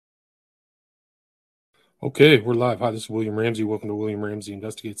Okay, we're live. Hi, this is William Ramsey. Welcome to William Ramsey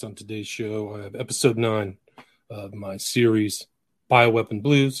Investigates. On today's show, I have episode 9 of my series, Bioweapon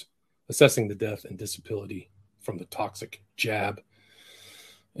Blues, Assessing the Death and Disability from the Toxic Jab.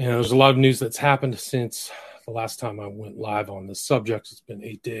 And there's a lot of news that's happened since the last time I went live on this subject. It's been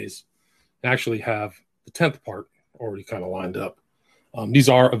 8 days. I actually have the 10th part already kind of lined up. These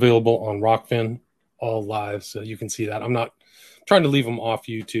are available on Rockfin, all live, so you can see that. I'm not trying to leave them off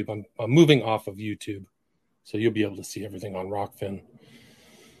YouTube. I'm moving off of YouTube. So you'll be able to see everything on Rockfin.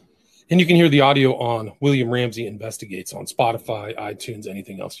 And you can hear the audio on William Ramsey Investigates on Spotify, iTunes,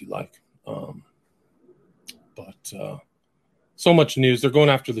 anything else you like. So much news. They're going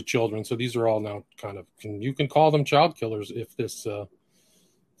after the children. So these are all now kind of, you can call them child killers if this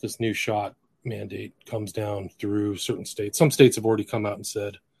new shot mandate comes down through certain states. Some states have already come out and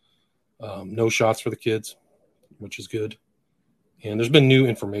said no shots for the kids, which is good. And there's been new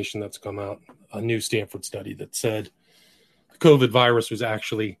information that's come out, a new Stanford study that said the COVID virus was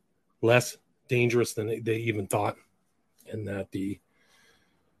actually less dangerous than they even thought, and that the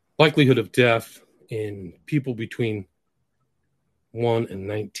likelihood of death in people between 1 and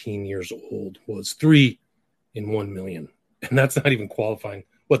 19 years old was 3 in 1 million. And that's not even qualifying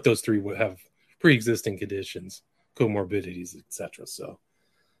what those 3 would have: pre-existing conditions, comorbidities, etc. So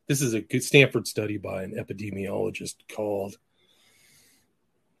this is a good Stanford study by an epidemiologist called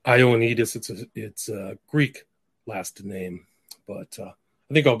Ioannidis. It's a Greek last name, but I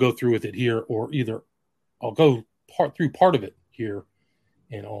think I'll go through with it here, or either I'll go through part of it here,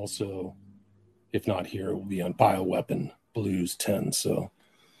 and also, if not here, it will be on Bioweapon Blues 10. So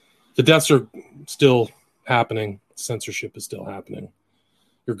the deaths are still happening. Censorship is still happening.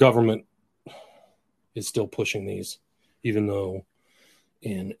 Your government is still pushing these, even though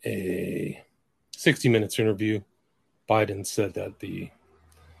in a 60 Minutes interview, Biden said that the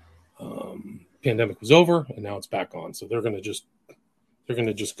pandemic was over and now it's back on. So they're going to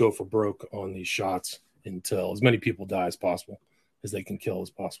just go for broke on these shots until as many people die as possible, as they can kill as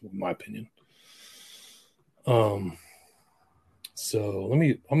possible, in my opinion. So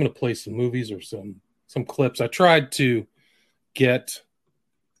I'm going to play some movies or some clips. I tried to get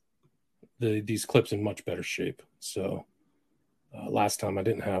these clips in much better shape. So last time I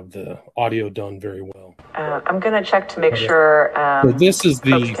didn't have the audio done very well. I'm going to check to make sure so this is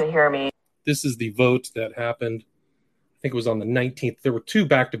folks can hear me. This is the vote that happened. I think it was on the 19th. There were 2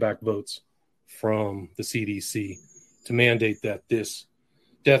 back-to-back votes from the CDC to mandate that this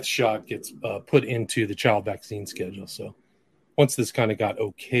death shot gets put into the child vaccine schedule. So once this kind of got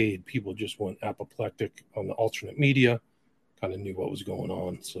okayed, people just went apoplectic on the alternate media, kind of knew what was going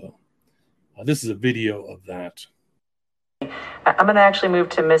on. So this is a video of that. I'm going to actually move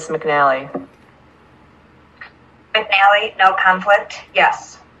to Miss McNally. McNally, no conflict,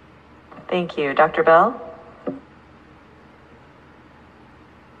 yes. Thank you. Dr. Bell?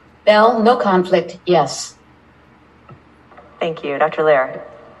 Bell, no conflict, yes. Thank you. Dr. Lair?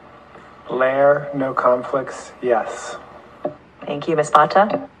 Lair, no conflicts, yes. Thank you. Miss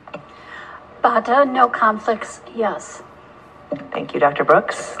Bata? Bata, no conflicts, yes. Thank you. Dr.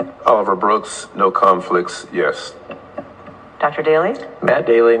 Brooks? Oliver Brooks, no conflicts, yes. Dr. Daly? Matt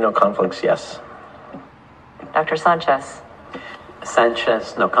Daly, no conflicts, yes. Dr. Sanchez?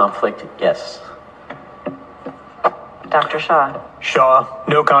 Sanchez, no conflict, yes. Dr. Shaw? Shaw,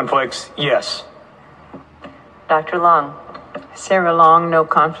 no conflicts, yes. Dr. Long? Sarah Long, no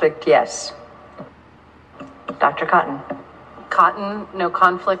conflict, yes. Dr. Cotton? Cotton, no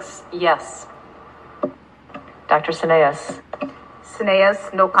conflicts, yes. Dr. Cineas?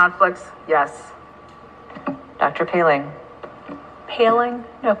 Cineas, no conflicts, yes. Dr. Paling? Paling,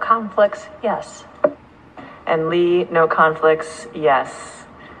 no conflicts, yes. And Lee, no conflicts, yes.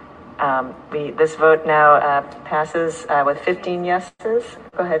 This vote now passes with 15 yeses.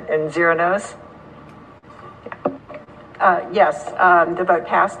 Go ahead, and 0 no's. Yes, the vote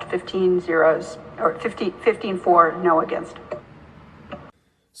passed 15 zeros, or 15 for, no against.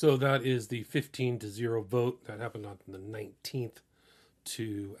 So that is the 15-0 vote that happened on the 19th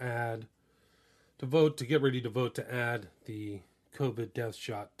to get ready to vote to add the COVID death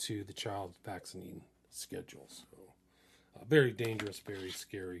shot to the child vaccine schedule. So a very dangerous, very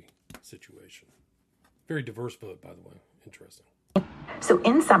scary situation. Very diverse vote, by the way. Interesting. So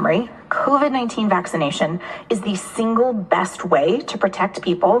in summary, COVID-19 vaccination is the single best way to protect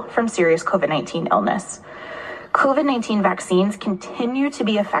people from serious COVID-19 illness. COVID-19 vaccines continue to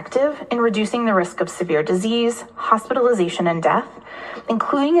be effective in reducing the risk of severe disease, hospitalization, and death,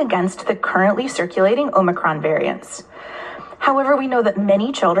 including against the currently circulating Omicron variants. However, we know that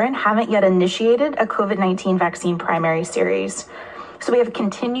many children haven't yet initiated a COVID-19 vaccine primary series. So we have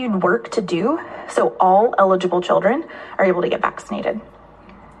continued work to do so all eligible children are able to get vaccinated.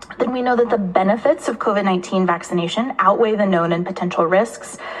 Then we know that the benefits of COVID-19 vaccination outweigh the known and potential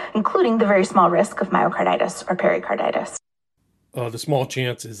risks, including the very small risk of myocarditis or pericarditis. The small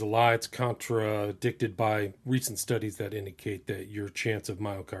chance is a lie. It's contradicted by recent studies that indicate that your chance of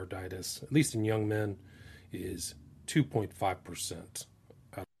myocarditis, at least in young men, is 2.5%.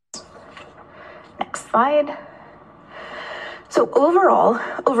 Next slide. So overall,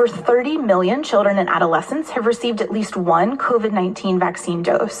 over 30 million children and adolescents have received at least one COVID-19 vaccine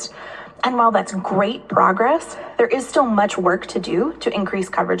dose. And while that's great progress, there is still much work to do to increase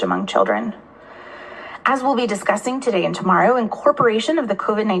coverage among children. As we'll be discussing today and tomorrow, incorporation of the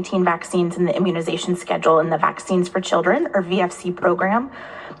COVID-19 vaccines in the immunization schedule in the Vaccines for Children, or VFC program,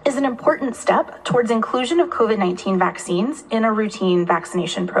 is an important step towards inclusion of COVID-19 vaccines in a routine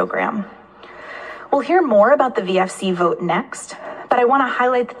vaccination program. We'll hear more about the VFC vote next, but I want to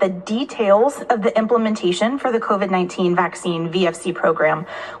highlight that the details of the implementation for the COVID-19 vaccine VFC program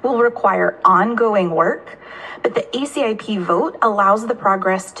will require ongoing work, but the ACIP vote allows the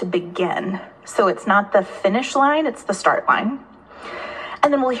progress to begin. So it's not the finish line, it's the start line.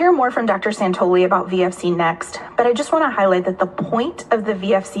 And then we'll hear more from Dr. Santoli about VFC next, but I just want to highlight that the point of the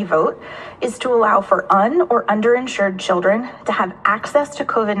VFC vote is to allow for or underinsured children to have access to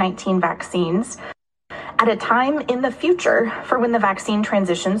COVID-19 vaccines at a time in the future for when the vaccine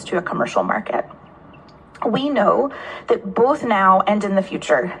transitions to a commercial market. We know that both now and in the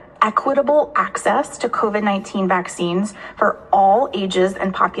future, equitable access to COVID-19 vaccines for all ages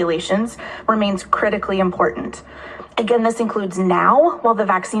and populations remains critically important. Again, this includes now, while the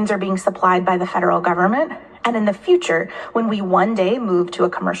vaccines are being supplied by the federal government, and in the future, when we one day move to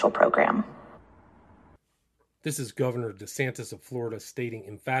a commercial program. This is Governor DeSantis of Florida stating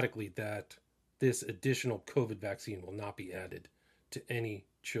emphatically that this additional COVID vaccine will not be added to any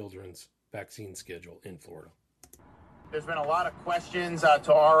children's vaccine schedule in Florida. There's been a lot of questions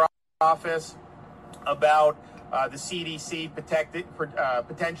to our office about the CDC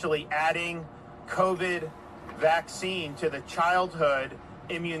potentially adding COVID vaccine to the childhood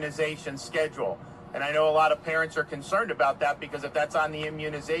immunization schedule. And I know a lot of parents are concerned about that because if that's on the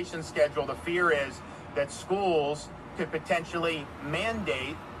immunization schedule, the fear is that schools could potentially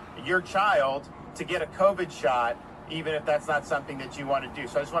mandate your child to get a COVID shot, even if that's not something that you want to do.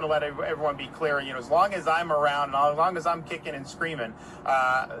 So I just want to let everyone be clear, as long as I'm around and as long as I'm kicking and screaming,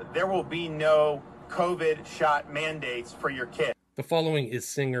 there will be no COVID shot mandates for your kid. The following is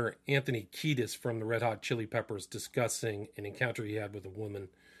singer Anthony Kiedis from the Red Hot Chili Peppers discussing an encounter he had with a woman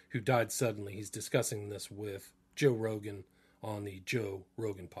who died suddenly. He's discussing this with Joe Rogan on the Joe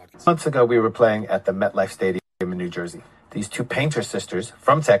Rogan podcast. Months ago, we were playing at the MetLife Stadium in New Jersey. These two painter sisters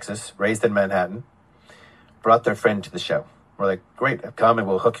from Texas, raised in Manhattan, brought their friend to the show. We're like, great, come and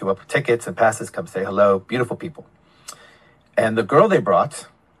we'll hook you up with tickets and passes. Come say hello. Beautiful people. And the girl they brought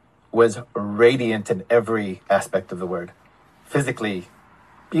was radiant in every aspect of the word. Physically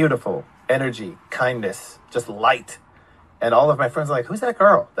beautiful, energy, kindness, just light. And all of my friends are like, who's that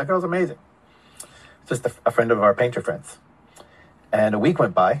girl? That girl's amazing. Just a friend of our painter friends. And a week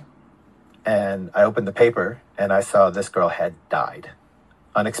went by, and I opened the paper, and I saw this girl had died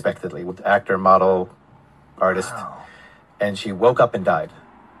unexpectedly. Actor, model, artist. Wow. And she woke up and died.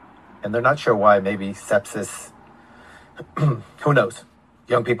 And they're not sure why. Maybe sepsis. Who knows?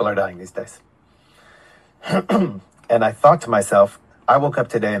 Young people are dying these days. And I thought to myself, I woke up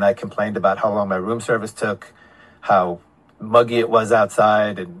today and I complained about how long my room service took, how muggy it was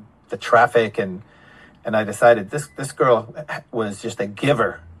outside, and the traffic, and I decided this girl was just a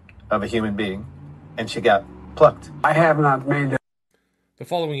giver of a human being, and she got plucked. I have not made that. The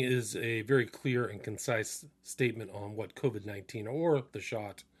following is a very clear and concise statement on what COVID-19 or the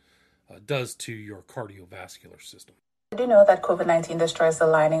shot does to your cardiovascular system. Did you know that COVID-19 destroys the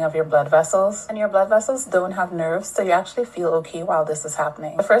lining of your blood vessels? And your blood vessels don't have nerves, so you actually feel okay while this is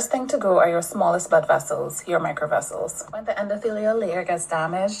happening. The first thing to go are your smallest blood vessels, your microvessels. When the endothelial layer gets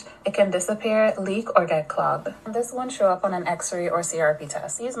damaged, it can disappear, leak, or get clogged. And this won't show up on an X-ray or CRP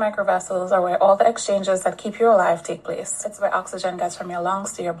test. These microvessels are where all the exchanges that keep you alive take place. It's where oxygen gets from your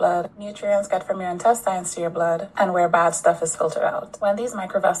lungs to your blood, nutrients get from your intestines to your blood, and where bad stuff is filtered out. When these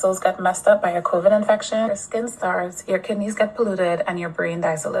microvessels get messed up by a COVID infection, your skin starves, your kidneys get polluted, and your brain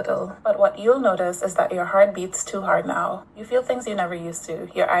dies a little. But what you'll notice is that your heart beats too hard now. You feel things you never used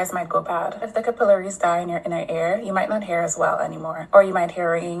to. Your eyes might go bad. If the capillaries die in your inner ear, you might not hear as well anymore. Or you might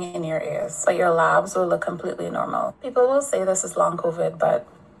hear ringing in your ears. But your labs will look completely normal. People will say this is long COVID, but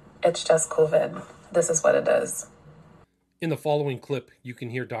it's just COVID. This is what it is. In the following clip, you can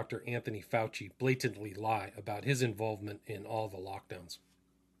hear Dr. Anthony Fauci blatantly lie about his involvement in all the lockdowns.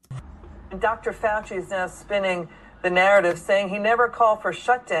 Dr. Fauci is now spinning the narrative, saying he never called for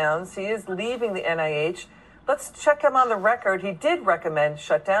shutdowns. He is leaving the NIH. Let's check him on the record. He did recommend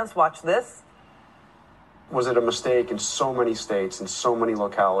shutdowns. Watch this. Was it a mistake in so many states and so many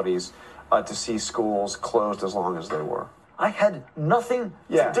localities to see schools closed as long as they were? I had nothing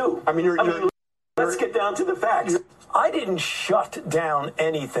to do. I mean, let's get down to the facts. I didn't shut down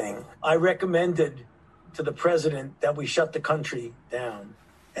anything. I recommended to the president that we shut the country down.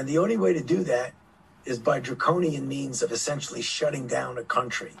 And the only way to do that is by draconian means of essentially shutting down a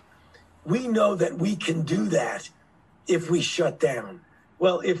country. We know that we can do that if we shut down.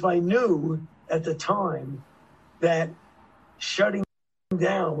 Well, if I knew at the time that shutting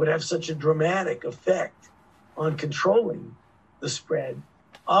down would have such a dramatic effect on controlling the spread,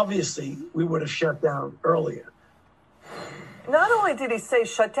 obviously we would have shut down earlier. Not only did he say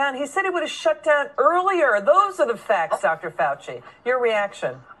shut down, he said he would have shut down earlier. Those are the facts, Dr. Fauci. Your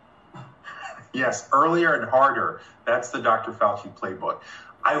reaction? Yes, earlier and harder. That's the Dr. Fauci playbook.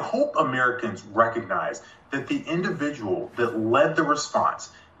 I hope Americans recognize that the individual that led the response,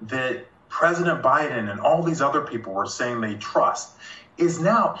 that President Biden and all these other people were saying they trust,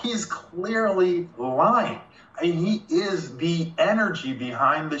 he's clearly lying. I mean, he is the energy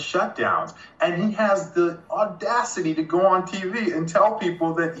behind the shutdowns, and he has the audacity to go on TV and tell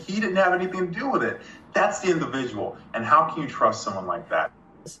people that he didn't have anything to do with it. That's the individual, and how can you trust someone like that?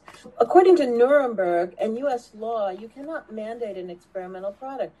 According to Nuremberg and U.S. law, you cannot mandate an experimental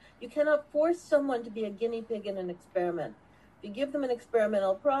product. You cannot force someone to be a guinea pig in an experiment. If you give them an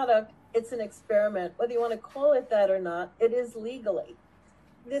experimental product, it's an experiment. Whether you want to call it that or not, it is legally.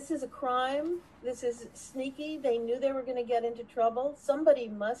 This is a crime. This is sneaky. They knew they were going to get into trouble. Somebody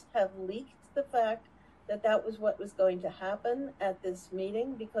must have leaked the fact that that was what was going to happen at this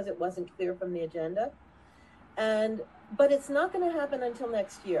meeting because it wasn't clear from the agenda. But it's not going to happen until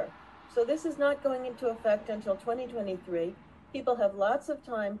next year. So this is not going into effect until 2023. People have lots of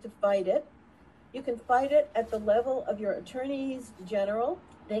time to fight it. You can fight it at the level of your attorneys general.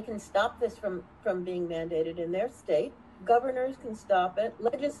 They can stop this from being mandated in their state. Governors can stop it,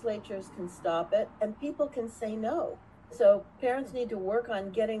 legislatures can stop it, and people can say no. So parents need to work on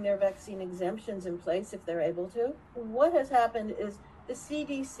getting their vaccine exemptions in place if they're able to. What has happened is the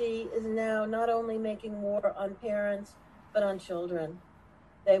CDC is now not only making war on parents, but on children.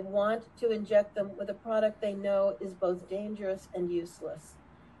 They want to inject them with a product they know is both dangerous and useless.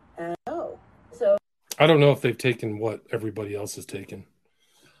 And so I don't know if they've taken what everybody else has taken.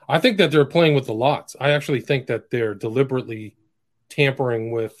 I think that they're playing with the lots. I actually think that they're deliberately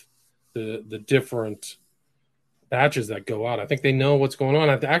tampering with the different batches that go out. I think they know what's going on.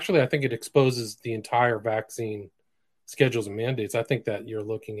 I think it exposes the entire vaccine schedules and mandates. I think that you're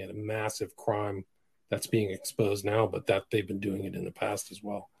looking at a massive crime that's being exposed now, but that they've been doing it in the past as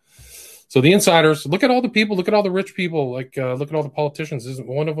well. So the insiders, look at all the people, look at all the rich people, look at all the politicians. Isn't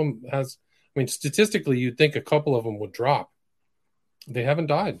one of them has, I mean, statistically, you'd think a couple of them would drop. They haven't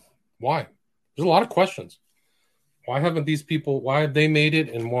died. Why? There's a lot of questions. Why haven't these people, why have they made it?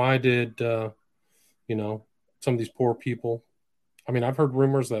 And why did, some of these poor people, I mean, I've heard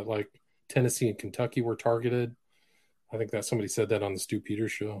rumors that like Tennessee and Kentucky were targeted. I think that somebody said that on the Stu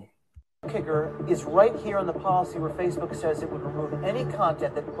Peters show. Kicker is right here in the policy where Facebook says it would remove any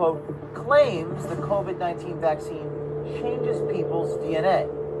content that, quote, claims the COVID-19 vaccine changes people's DNA.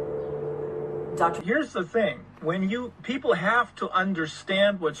 Here's the thing. When people have to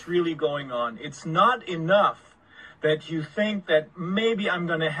understand what's really going on. It's not enough that you think that maybe I'm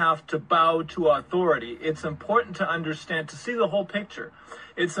going to have to bow to authority. It's important to understand, to see the whole picture.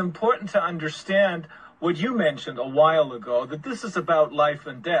 It's important to understand what you mentioned a while ago, that this is about life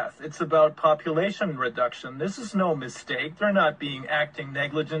and death. It's about population reduction. This is no mistake. They're not acting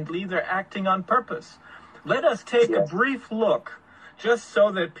negligently. They're acting on purpose. Let us take a brief look, just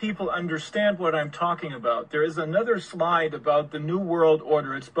so that people understand what I'm talking about. There is another slide about the New World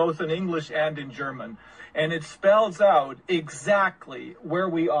Order. It's both in English and in German. And it spells out exactly where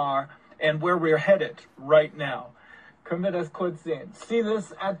we are and where we're headed right now. Können wir das kurz sehen? See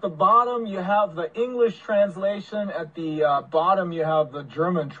this? At the bottom, you have the English translation. At the bottom, you have the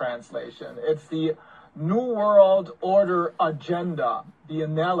German translation. It's the New World Order agenda, the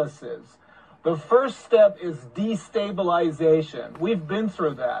analysis. The first step is destabilization. We've been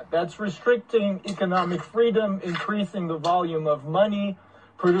through that. That's restricting economic freedom, increasing the volume of money,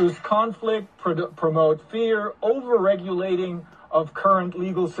 produce conflict, promote fear, over-regulating of current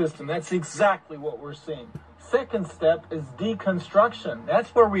legal system. That's exactly what we're seeing. second step is deconstruction.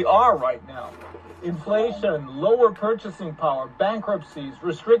 That's where we are right now. Inflation, lower purchasing power, bankruptcies,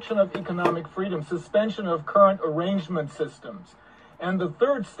 restriction of economic freedom, suspension of current arrangement systems. And the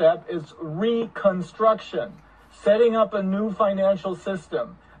third step is reconstruction, setting up a new financial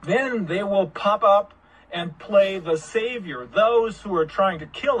system. Then they will pop up and play the savior. Those who are trying to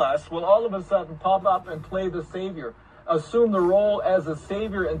kill us will all of a sudden pop up and play the savior, assume the role as a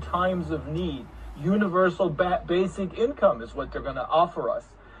savior in times of need. Universal basic income is what they're going to offer us.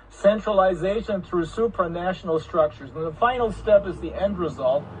 Centralization through supranational structures. And the final step is the end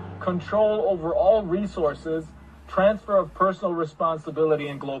result, control over all resources, transfer of personal responsibility,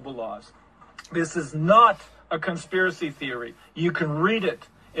 and global laws. This is not a conspiracy theory. You can read it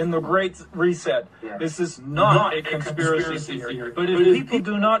in the Great Reset. Yeah. This is not a conspiracy theory. But if people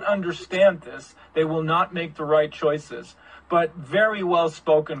do not understand this, they will not make the right choices. But very well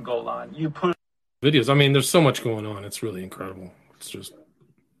spoken, Golan. You put videos. I mean, there's so much going on. It's really incredible. It's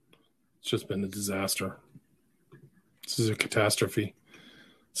just been a disaster. This is a catastrophe.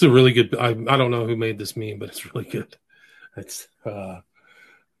 It's a really good. I don't know who made this meme, but it's really good. It's got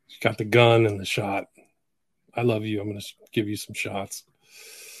the gun and the shot. I love you. I'm going to give you some shots.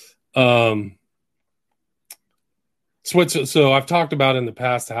 So I've talked about in the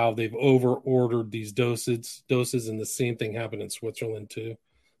past how they've over-ordered these doses, and the same thing happened in Switzerland too.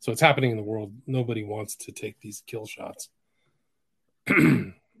 So it's happening in the world. Nobody wants to take these kill shots.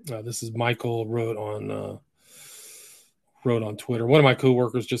 This is Michael wrote on Twitter. One of my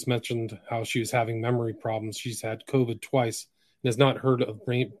coworkers just mentioned how she was having memory problems. She's had COVID twice and has not heard of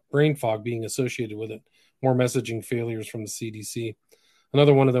brain fog being associated with it. More messaging failures from the CDC.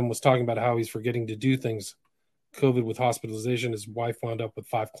 Another one of them was talking about how he's forgetting to do things. COVID with hospitalization. His wife wound up with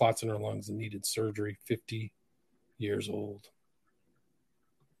 5 clots in her lungs and needed surgery. 50 years old.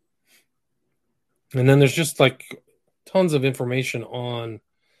 And then there's just like tons of information on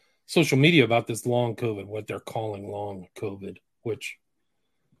social media about this long COVID, what they're calling long COVID, which,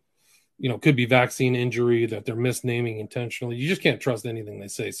 could be vaccine injury that they're misnaming intentionally. You just can't trust anything they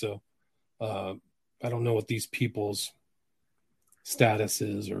say. So I don't know what these people's status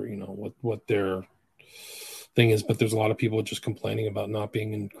is or, what their thing is, but there's a lot of people just complaining about not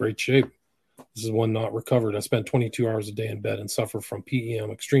being in great shape. This is one not recovered. I spend 22 hours a day in bed and suffer from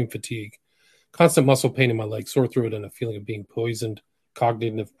PEM, extreme fatigue, constant muscle pain in my legs, sore throat, and a feeling of being poisoned,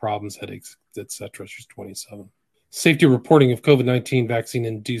 cognitive problems, headaches, etc. She's 27. Safety reporting of COVID-19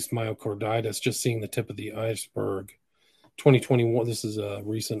 vaccine-induced myocarditis, just seeing the tip of the iceberg. 2021, this is a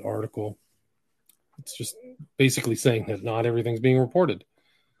recent article. It's just basically saying that not everything's being reported.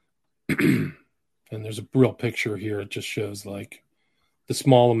 And there's a real picture here. It just shows like the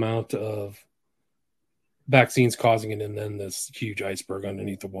small amount of vaccines causing it and then this huge iceberg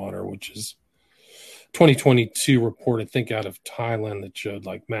underneath the water, which is 2022 report, I think, out of Thailand that showed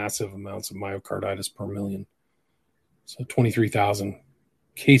like massive amounts of myocarditis per million. So 23,000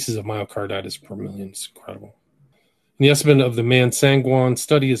 cases of myocarditis per million. It's incredible. And the estimate of the Mansangwan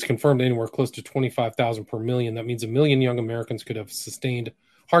study has confirmed anywhere close to 25,000 per million. That means 1 million young Americans could have sustained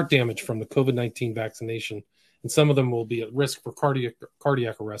heart damage from the COVID-19 vaccination, and some of them will be at risk for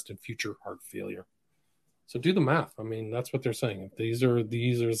cardiac arrest and future heart failure. So do the math. I mean, that's what they're saying. These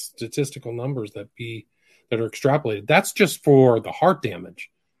are statistical numbers that are extrapolated. That's just for the heart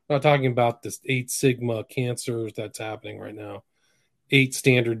damage. I'm not talking about this 8 sigma cancers that's happening right now. 8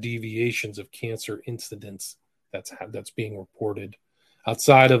 standard deviations of cancer incidence that's being reported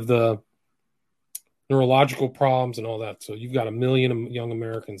outside of the neurological problems and all that. So you've got 1 million young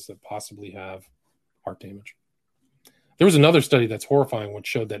Americans that possibly have heart damage. There was another study that's horrifying, which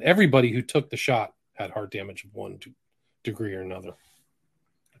showed that everybody who took the shot had heart damage of one degree or another,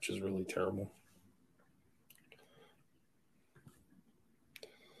 which is really terrible.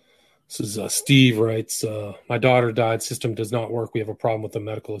 This is Steve writes, my daughter died. System does not work. We have a problem with the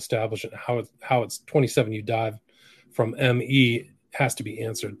medical establishment. How it's 27 you died from ME has to be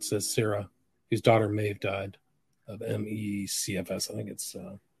answered, says Sarah, whose daughter Maeve died of ME/CFS. I think it's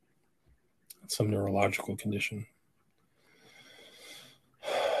some neurological condition.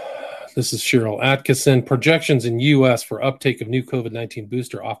 This is Cheryl Atkinson. Projections in U.S. for uptake of new COVID-19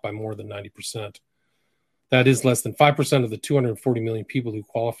 booster off by more than 90%. That is less than 5% of the 240 million people who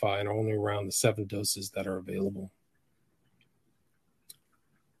qualify and are only around the 7 doses that are available.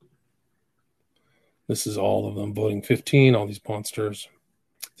 This is all of them voting 15, all these monsters.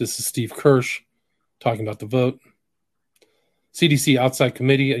 This is Steve Kirsch talking about the vote. CDC outside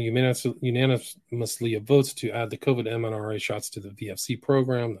committee unanimously votes to add the COVID mRNA shots to the VFC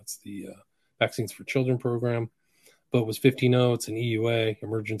program. That's the Vaccines for Children program. vote was 15-0. It's an EUA,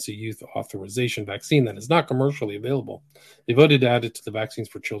 Emergency Youth Authorization vaccine that is not commercially available. They voted to add it to the Vaccines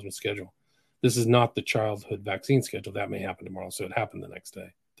for Children schedule. This is not the childhood vaccine schedule. That may happen tomorrow, so it happened the next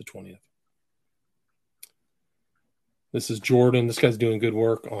day, the 20th. This is Jordan. This guy's doing good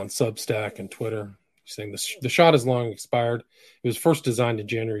work on Substack and Twitter. He's saying the shot is long expired. It was first designed in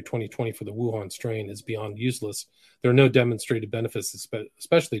January 2020 for the Wuhan strain. Is beyond useless. There are no demonstrated benefits,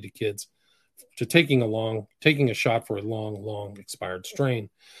 especially to kids, to taking a shot for a long expired strain.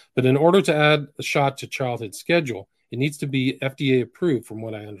 But in order to add a shot to childhood schedule, it needs to be FDA approved, from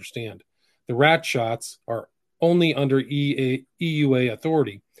what I understand. The rat shots are only under EUA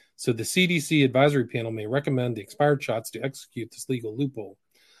authority, so the CDC advisory panel may recommend the expired shots to execute this legal loophole.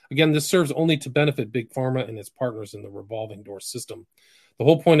 Again, this serves only to benefit Big Pharma and its partners in the revolving door system. The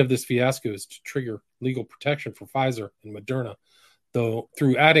whole point of this fiasco is to trigger legal protection for Pfizer and Moderna, though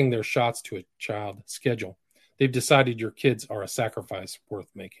through adding their shots to a child schedule. They've decided your kids are a sacrifice worth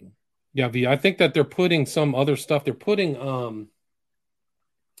making. Yeah, V, I think that they're putting some other stuff. They're putting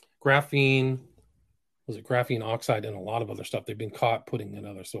graphene oxide and a lot of other stuff. They've been caught putting in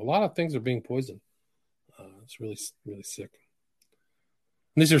others. So a lot of things are being poisoned. It's really, really sick.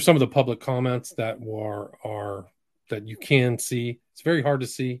 And these are some of the public comments that are that you can see. It's very hard to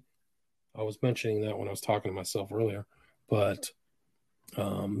see. I was mentioning that when I was talking to myself earlier, but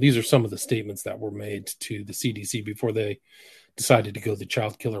these are some of the statements that were made to the CDC before they decided to go the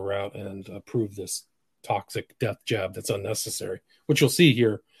child killer route and approve this toxic death jab that's unnecessary, which you'll see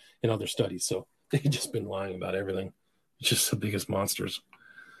here in other studies. So they've just been lying about everything. It's just the biggest monsters.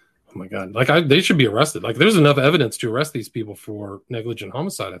 Oh my God. They should be arrested. There's enough evidence to arrest these people for negligent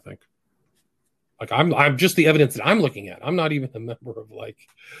homicide, I think. I'm just the evidence that I'm looking at. I'm not even a member of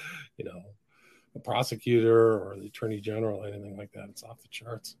a prosecutor or the attorney general or anything like that. It's off the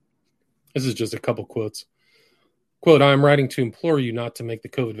charts. This is just a couple quotes. Quote, I am writing to implore you not to make the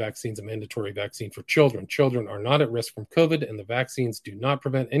COVID vaccines a mandatory vaccine for children. Children are not at risk from COVID, and the vaccines do not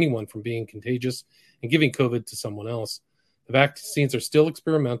prevent anyone from being contagious and giving COVID to someone else. The vaccines are still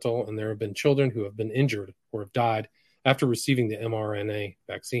experimental, and there have been children who have been injured or have died after receiving the mRNA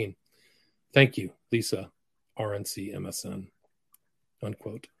vaccine. Thank you, Lisa, RNC MSN.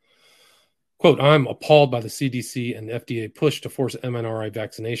 Unquote. Quote, I'm appalled by the CDC and FDA push to force mRNA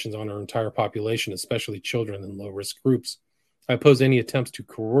vaccinations on our entire population, especially children and low-risk groups. I oppose any attempts to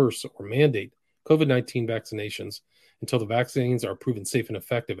coerce or mandate COVID-19 vaccinations until the vaccines are proven safe and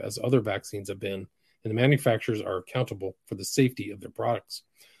effective, as other vaccines have been, and the manufacturers are accountable for the safety of their products.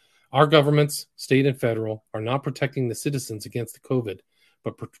 Our governments, state and federal, are not protecting the citizens against the COVID,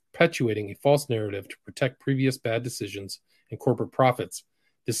 but perpetuating a false narrative to protect previous bad decisions and corporate profits.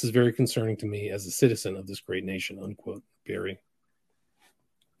 This is very concerning to me as a citizen of this great nation, unquote, Barry.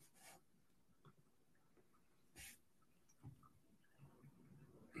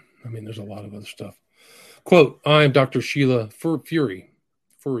 I mean, there's a lot of other stuff. Quote, I am Dr. Sheila Furry.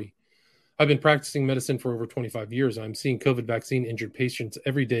 I've been practicing medicine for over 25 years. I'm seeing COVID vaccine injured patients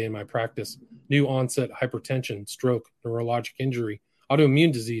every day in my practice. New onset hypertension, stroke, neurologic injury,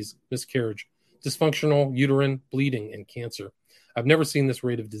 autoimmune disease, miscarriage, dysfunctional uterine bleeding, and cancer. I've never seen this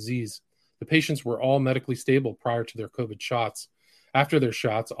rate of disease. The patients were all medically stable prior to their COVID shots. After their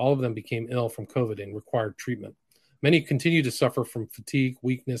shots, all of them became ill from COVID and required treatment. Many continue to suffer from fatigue,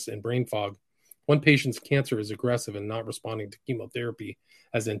 weakness, and brain fog. One patient's cancer is aggressive and not responding to chemotherapy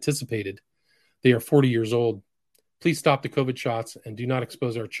as anticipated. They are 40 years old. Please stop the COVID shots and do not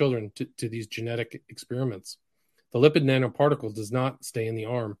expose our children to these genetic experiments. The lipid nanoparticle does not stay in the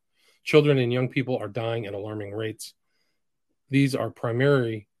arm. Children and young people are dying at alarming rates. These are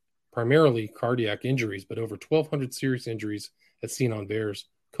primarily cardiac injuries, but over 1,200 serious injuries as seen on bears.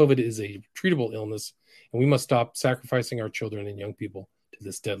 COVID is a treatable illness, and we must stop sacrificing our children and young people to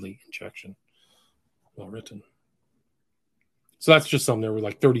this deadly injection. Well written. So that's just something. There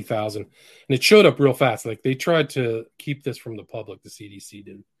were 30,000, and it showed up real fast. They tried to keep this from the public, the CDC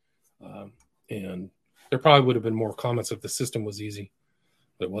did. And there probably would have been more comments if the system was easy,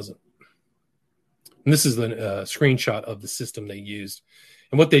 but it wasn't. And this is the screenshot of the system they used.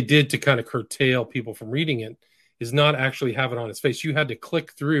 And what they did to kind of curtail people from reading it is not actually have it on its face. You had to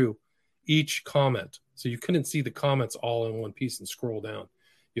click through each comment. So you couldn't see the comments all in one piece and scroll down.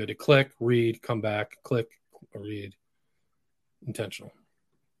 You had to click, read, come back, click, read. Intentional.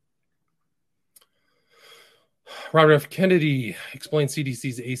 Robert F. Kennedy explained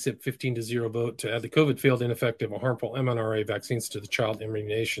CDC's ACIP 15-0 vote to add the COVID failed, ineffective, or harmful mRNA vaccines to the child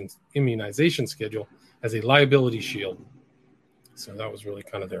immunization schedule as a liability shield. So that was really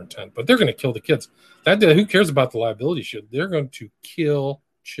kind of their intent. But they're going to kill the kids. Who cares about the liability shield? They're going to kill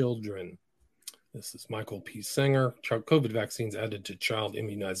children. This is Michael P. Singer. COVID vaccines added to child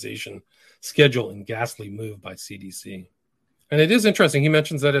immunization schedule in ghastly move by CDC. And it is interesting. He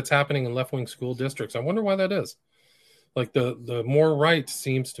mentions that it's happening in left-wing school districts. I wonder why that is. Like the more right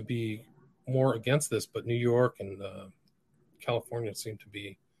seems to be more against this, but New York and California seem to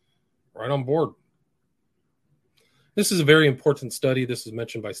be right on board. This is a very important study. This is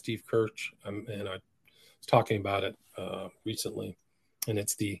mentioned by Steve Kirch, and I was talking about it recently. And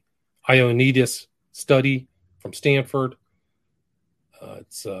it's the Ioannidis study from Stanford.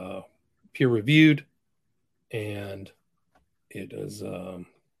 It's peer-reviewed, and it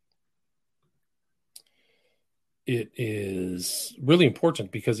is really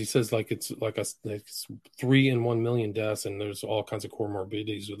important because he says it's 3 in 1 million deaths, and there's all kinds of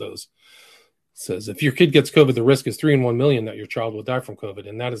comorbidities with those. It says if your kid gets COVID, the risk is 3 in 1 million that your child will die from COVID,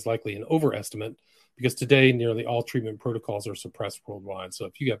 and that is likely an overestimate because today nearly all treatment protocols are suppressed worldwide. So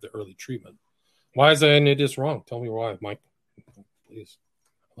if you have the early treatment, why is Ioannidis wrong? Tell me why, Mike. Please,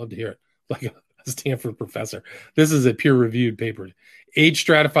 I'd love to hear it. Like a Stanford professor. This is a peer-reviewed paper.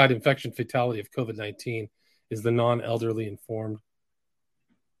 Age-stratified infection fatality of COVID-19 is the non-elderly informed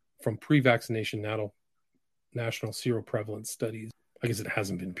from pre-vaccination national seroprevalence studies. I guess it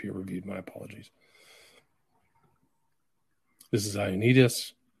hasn't been peer-reviewed. My apologies. This is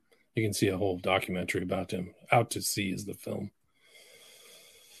Ioannidis. You can see a whole documentary about him. Out to Sea is the film.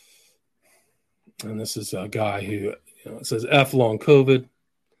 And this is a guy who says F long COVID.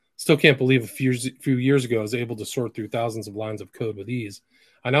 Still can't believe a few years ago I was able to sort through thousands of lines of code with ease.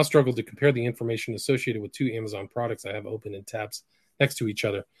 I now struggle to compare the information associated with 2 Amazon products I have open in tabs next to each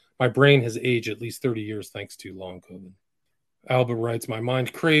other. My brain has aged at least 30 years thanks to long COVID. Albert writes, my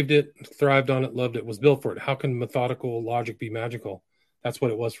mind craved it, thrived on it, loved it, was built for it. How can methodical logic be magical? That's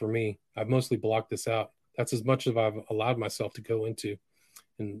what it was for me. I've mostly blocked this out. That's as much as I've allowed myself to go into.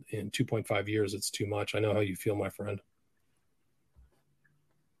 In 2.5 years, it's too much. I know how you feel, my friend.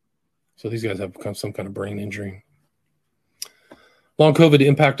 So these guys have become some kind of brain injury. Long COVID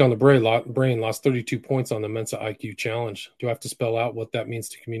impact on the brain lost 32 points on the Mensa IQ challenge. Do I have to spell out what that means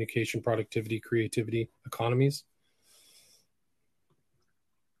to communication, productivity, creativity, economies?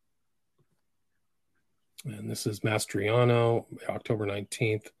 And this is Mastriano, October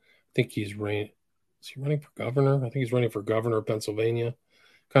 19th. I think is he running for governor? I think he's running for governor of Pennsylvania.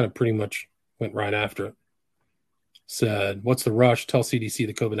 Kind of pretty much went right after it. Said, what's the rush? Tell CDC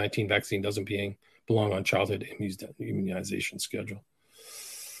the COVID-19 vaccine doesn't belong on childhood immunization schedule.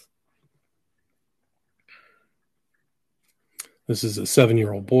 This is a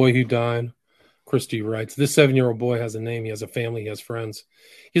 7-year-old boy who died. Christy writes, this 7-year-old boy has a name. He has a family. He has friends.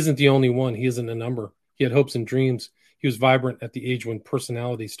 He isn't the only one. He isn't a number. He had hopes and dreams. He was vibrant at the age when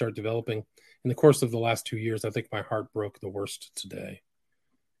personalities start developing. In the course of the last 2 years, I think my heart broke the worst today.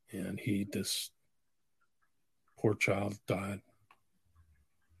 And this poor child died.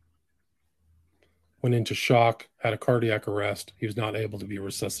 Went into shock, had a cardiac arrest. He was not able to be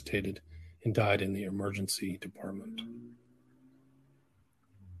resuscitated and died in the emergency department.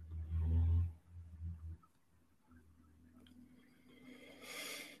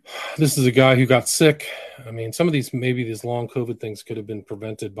 This is a guy who got sick. I mean, some of these long COVID things could have been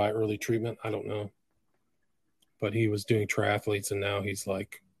prevented by early treatment. I don't know. But he was doing triathletes, and now he's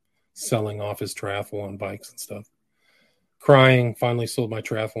like selling off his triathlon bikes and stuff. Crying, finally sold my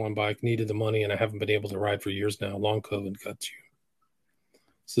triathlon bike, needed the money, and I haven't been able to ride for years now. Long COVID got you.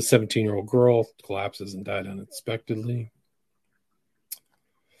 It's a 17-year-old girl, collapses and died unexpectedly.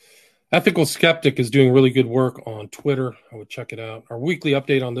 Ethical Skeptic is doing really good work on Twitter. I would check it out. Our weekly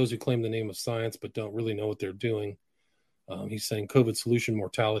update on those who claim the name of science but don't really know what they're doing. He's saying COVID solution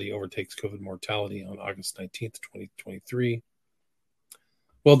mortality overtakes COVID mortality on August 19th, 2023.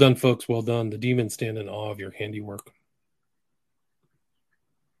 Well done, folks. Well done. The demons stand in awe of your handiwork.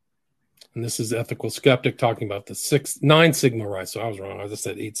 And this is Ethical Skeptic talking about the 9 sigma rise. So I was wrong. I just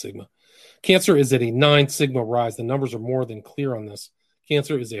said 8 sigma. Cancer is at a 9 sigma rise. The numbers are more than clear on this.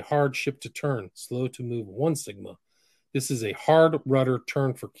 Cancer is a hard ship to turn, slow to move 1 sigma. This is a hard rudder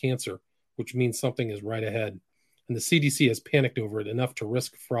turn for cancer, which means something is right ahead. And the CDC has panicked over it enough to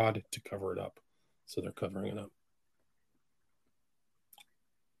risk fraud to cover it up. So they're covering it up.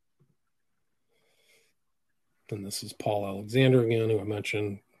 And this is Paul Alexander again, who I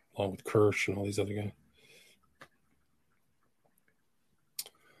mentioned, along with Kirsch and all these other guys.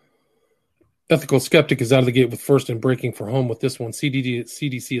 Ethical Skeptic is out of the gate with first and breaking for home with this one.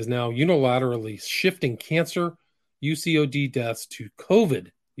 CDC is now unilaterally shifting cancer UCOD deaths to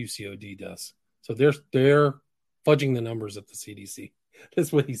COVID UCOD deaths. So they're fudging the numbers at the CDC.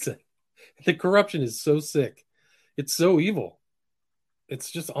 That's what he's saying. The corruption is so sick. It's so evil. It's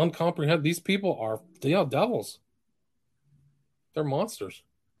just uncomprehendable. These people are devils. They're monsters.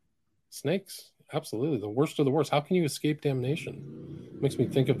 Snakes. Absolutely. The worst of the worst. How can you escape damnation? Makes me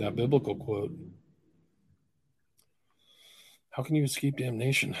think of that biblical quote. How can you escape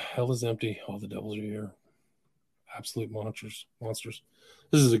damnation? Hell is empty. All the devils are here. Absolute monsters.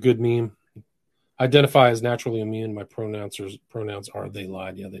 This is a good meme. Identify as naturally immune. My pronouns are they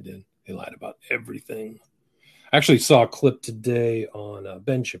lied. Yeah, they did. They lied about everything. I actually saw a clip today on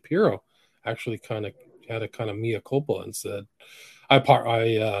Ben Shapiro. Actually, had a kind of mea culpa and said,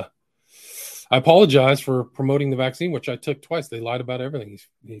 I apologize for promoting the vaccine, which I took twice. They lied about everything.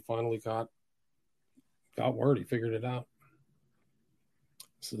 He finally got word. He figured it out.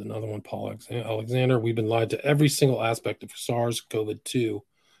 This is another one, Paul Alexander. We've been lied to every single aspect of SARS-CoV-2,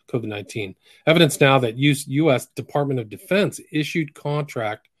 COVID-19. Evidence now that U.S. Department of Defense issued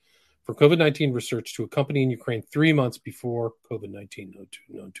contract for COVID-19 research to a company in Ukraine 3 months before COVID-19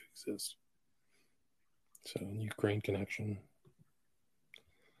 known to exist. So, Ukraine connection.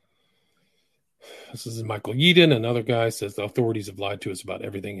 This is Michael Yeadon. Another guy says the authorities have lied to us about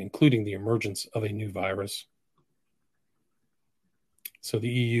everything, including the emergence of a new virus. So the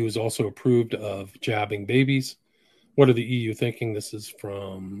EU is also approved of jabbing babies. What are the EU thinking? This is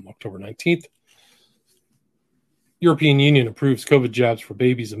from October 19th. European Union approves COVID jabs for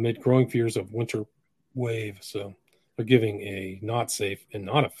babies amid growing fears of winter wave. So they're giving a not safe and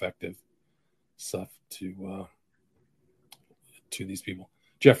not effective stuff to these people.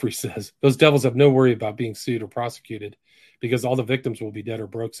 Jeffrey says, those devils have no worry about being sued or prosecuted because all the victims will be dead or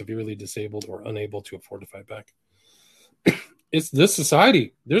broke, severely disabled, or unable to afford to fight back. It's this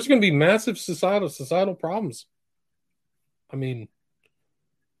society. There's going to be massive societal problems. I mean,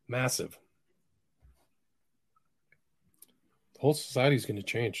 massive. The whole society is going to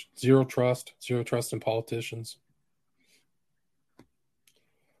change. Zero trust in politicians.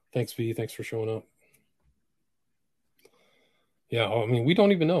 Thanks, V. Thanks for showing up. Yeah, I mean, we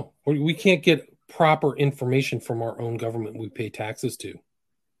don't even know. We can't get proper information from our own government we pay taxes to.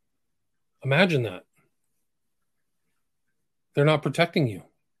 Imagine that. They're not protecting you.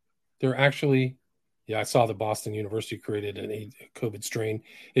 They're actually, I saw the Boston University created a COVID strain.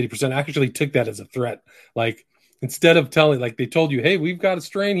 80% actually took that as a threat. Like, instead of they told you, hey, we've got a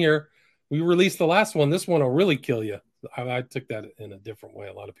strain here. We released the last one. This one will really kill you. I took that in a different way.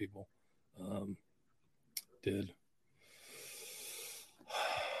 A lot of people did.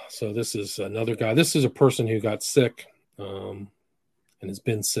 So this is another guy. This is a person who got sick and has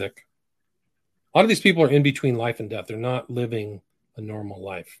been sick. A lot of these people are in between life and death. They're not living a normal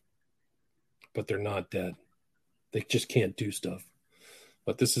life, but they're not dead. They just can't do stuff.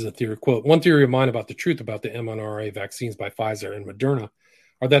 But this is a theory. Quote, one theory of mine about the truth about the mRNA vaccines by Pfizer and Moderna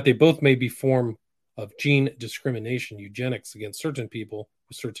are that they both may be form of gene discrimination, eugenics against certain people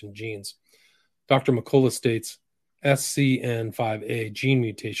with certain genes. Dr. McCullough states, SCN5A gene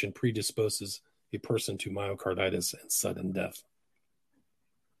mutation predisposes a person to myocarditis and sudden death.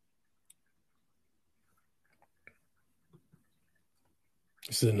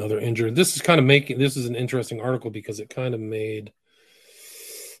 This is another injury. This is an interesting article because it kind of made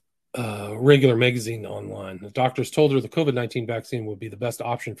regular magazine online. The doctors told her the COVID-19 vaccine would be the best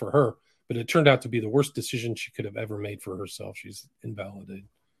option for her, but it turned out to be the worst decision she could have ever made for herself. She's invalidated.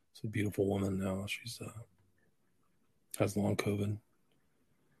 She's a beautiful woman now. She's has long COVID.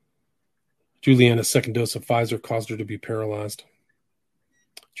 Juliana's second dose of Pfizer caused her to be paralyzed.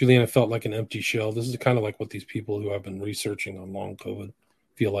 Juliana felt like an empty shell. This is kind of like what these people who have been researching on long COVID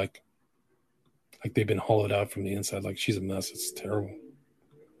feel like they've been hollowed out from the inside. Like she's a mess. It's terrible.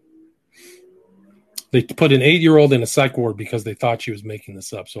 They put an 8-year-old in a psych ward because they thought she was making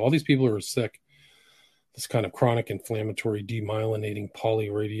this up. So all these people who are sick, this kind of chronic inflammatory demyelinating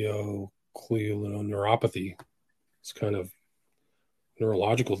polyradiocloneuropathy, this kind of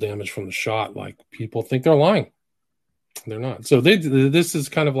neurological damage from the shot. Like people think they're lying. They're not. So this is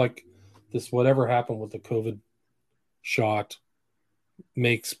kind of like this, whatever happened with the COVID shot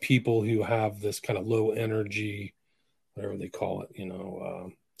makes people who have this kind of low energy, whatever they call it,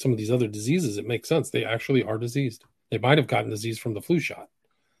 some of these other diseases, it makes sense. They actually are diseased. They might have gotten disease from the flu shot,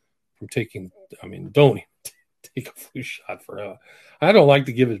 from taking, don't take a flu shot I don't like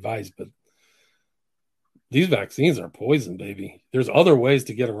to give advice, but these vaccines are poison, baby. There's other ways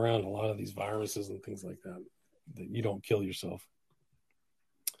to get around a lot of these viruses and things like that you don't kill yourself.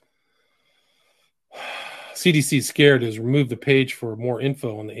 CDC scared has removed the page for more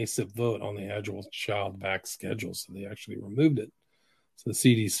info on the ACIP vote on the Agile Child Vax schedule. So they actually removed it. So the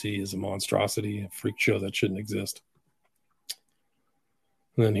CDC is a monstrosity, a freak show that shouldn't exist.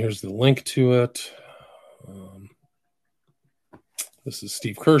 And then here's the link to it. This is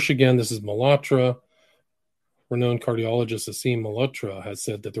Steve Kirsch again. This is Malhotra. Renowned cardiologist Asim Malhotra has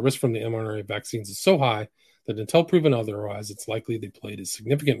said that the risk from the mRNA vaccines is so high that until proven otherwise, it's likely they played a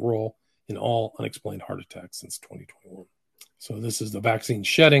significant role in all unexplained heart attacks since 2021. So this is the vaccine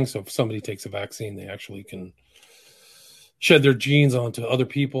shedding. So if somebody takes a vaccine, they actually can shed their genes onto other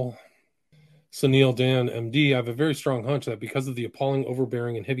people. Sunil Dan, MD, I have a very strong hunch that because of the appalling,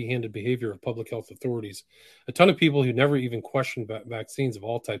 overbearing, and heavy-handed behavior of public health authorities, a ton of people who never even questioned vaccines of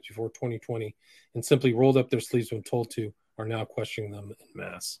all types before 2020 and simply rolled up their sleeves when told to are now questioning them en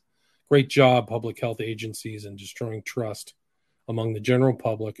masse. Great job, public health agencies, in destroying trust among the general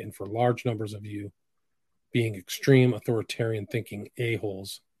public and for large numbers of you being extreme authoritarian thinking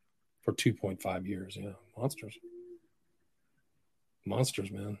a-holes for 2.5 years. Yeah, monsters.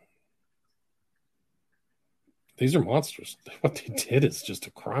 Monsters, man. These are monsters. What they did is just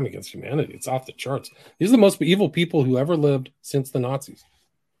a crime against humanity. It's off the charts. These are the most evil people who ever lived since the Nazis.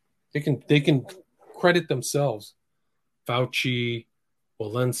 They can credit themselves. Fauci,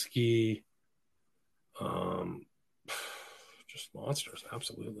 Walensky, just monsters,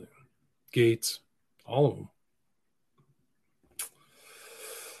 absolutely. Gates, all of them.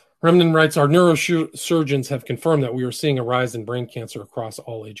 Remden writes, our neurosurgeons have confirmed that we are seeing a rise in brain cancer across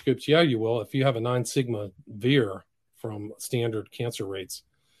all age groups. Yeah, you will. If you have a 9 sigma VIR from standard cancer rates,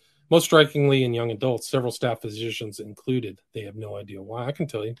 most strikingly in young adults, several staff physicians included, they have no idea why. I can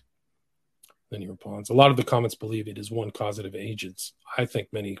tell you. Then he responds, a lot of the comments believe it is one causative agent. I think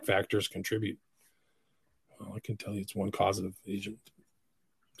many factors contribute. Well, I can tell you it's one causative agent.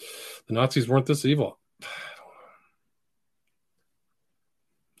 The Nazis weren't this evil.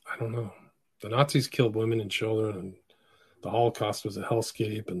 I don't know. The Nazis killed women and children, and the Holocaust was a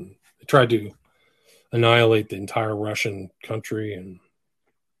hellscape, and they tried to annihilate the entire Russian country. And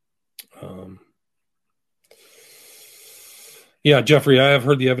yeah, Jeffrey, I have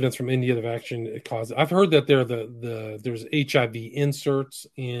heard the evidence from India of action it caused. I've heard that there's HIV inserts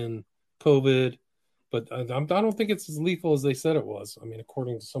in COVID, but I don't think it's as lethal as they said it was. I mean,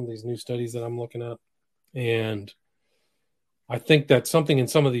 according to some of these new studies that I'm looking at, and I think that something in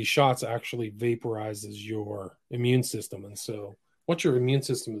some of these shots actually vaporizes your immune system. And so once your immune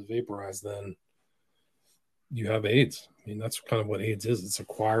system is vaporized, then you have AIDS. I mean, that's kind of what AIDS is. It's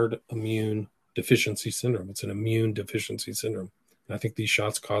acquired immune deficiency syndrome. It's an immune deficiency syndrome. And I think these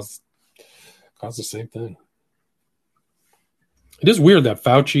shots cause the same thing. It is weird that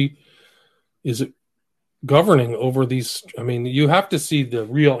Fauci is governing over these. I mean, you have to see the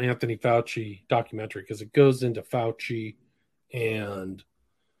real Anthony Fauci documentary because it goes into Fauci and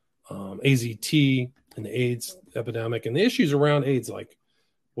AZT and the AIDS epidemic and the issues around AIDS. Like,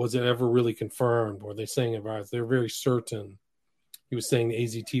 was it ever really confirmed? Were they saying it right? They're very certain. He was saying the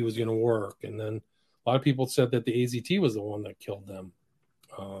AZT was going to work. And then a lot of people said that the AZT was the one that killed them.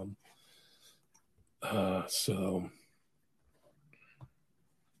 So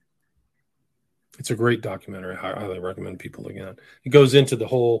it's a great documentary. I highly recommend people looking at it. It goes into the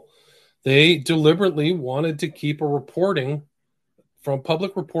whole, they deliberately wanted to keep a reporting from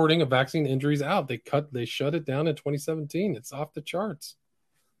public reporting of vaccine injuries out. They shut it down in 2017. It's off the charts.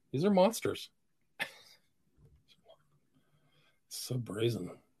 These are monsters. So brazen.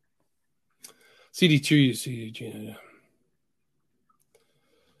 CD2, CDG.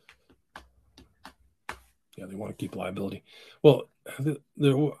 Yeah, they want to keep liability. Well,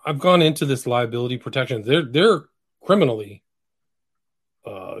 I've gone into this liability protection. They're criminally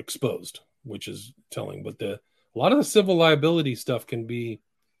exposed, which is telling. But a lot of the civil liability stuff can be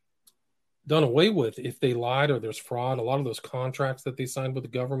done away with if they lied or there's fraud. A lot of those contracts that they signed with the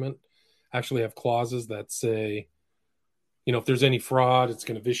government actually have clauses that say, you know, if there's any fraud, it's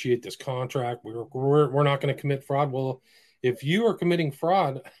going to vitiate this contract. We're not going to commit fraud. Well, if you are committing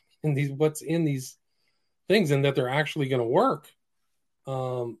fraud in what's in these things and that they're actually going to work,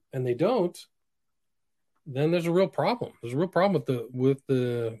 and they don't, then there's a real problem. There's a real problem with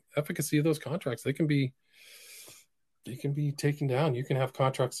the efficacy of those contracts. They can be taken down. You can have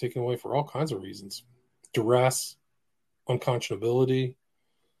contracts taken away for all kinds of reasons. Duress, unconscionability.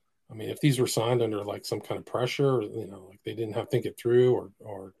 I mean, if these were signed under like some kind of pressure, you know, like they didn't have to think it through,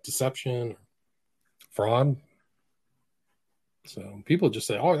 or deception, or fraud. So people just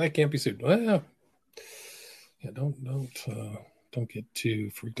say, "Oh, that can't be sued." Well, yeah, don't get too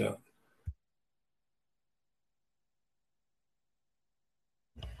freaked out.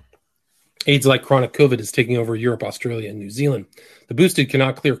 AIDS, like chronic COVID, is taking over Europe, Australia, and New Zealand. The boosted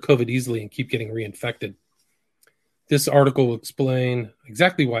cannot clear COVID easily and keep getting reinfected. This article will explain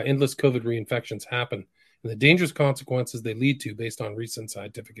exactly why endless COVID reinfections happen and the dangerous consequences they lead to based on recent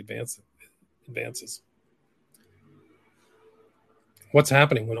scientific advances. What's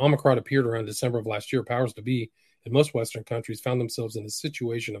happening? When Omicron appeared around December of last year, powers to be in most Western countries found themselves in a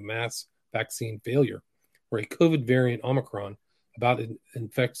situation of mass vaccine failure, where a COVID variant Omicron, about as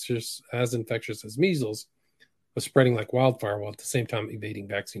infectious as measles, was spreading like wildfire while at the same time evading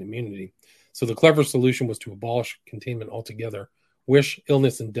vaccine immunity. So the clever solution was to abolish containment altogether, wish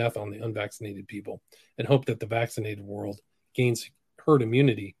illness and death on the unvaccinated people, and hope that the vaccinated world gains herd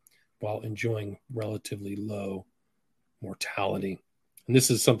immunity while enjoying relatively low mortality. And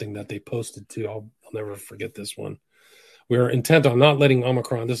this is something that they posted too. I'll never forget this one. We are intent on not letting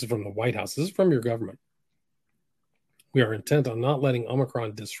Omicron, this is from the White House, this is from your government. We are intent on not letting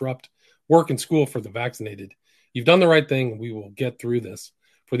Omicron disrupt work and school for the vaccinated. You've done the right thing. We will get through this.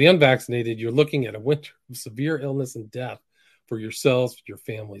 For the unvaccinated, you're looking at a winter of severe illness and death for yourselves, your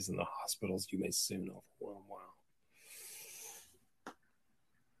families, and the hospitals you may soon overwhelm. Wow.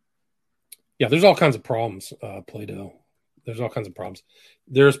 Yeah, there's all kinds of problems, Plato. There's all kinds of problems.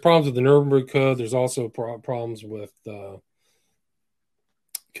 There's problems with the Nuremberg Code. There's also problems with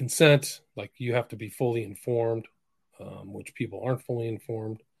consent. Like you have to be fully informed, which people aren't fully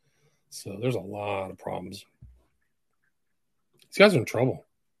informed. So there's a lot of problems. These guys are in trouble.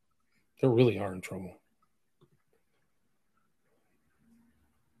 They really are in trouble.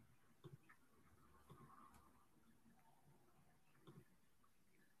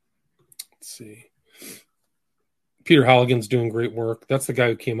 Let's see. Peter Halligan's doing great work. That's the guy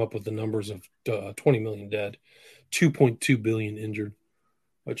who came up with the numbers of 20 million dead, 2.2 billion injured,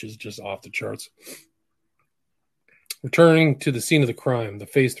 which is just off the charts. Returning to the scene of the crime, the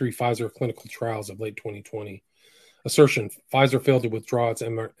phase 3 Pfizer clinical trials of late 2020. Assertion, Pfizer failed to withdraw its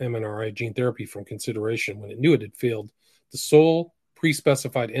mRNA gene therapy from consideration when it knew it had failed the sole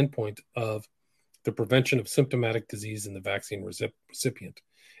pre-specified endpoint of the prevention of symptomatic disease in the vaccine recipient.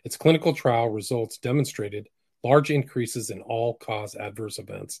 Its clinical trial results demonstrated large increases in all-cause adverse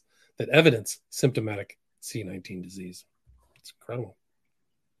events that evidence symptomatic C19 disease. It's incredible.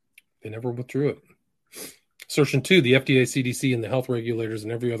 They never withdrew it. Assertion 2, the FDA, CDC, and the health regulators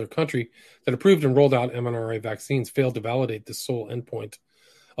in every other country that approved and rolled out mRNA vaccines failed to validate the sole endpoint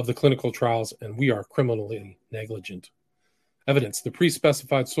of the clinical trials, and we are criminally negligent. Evidence, the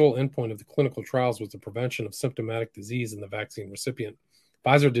pre-specified sole endpoint of the clinical trials was the prevention of symptomatic disease in the vaccine recipient.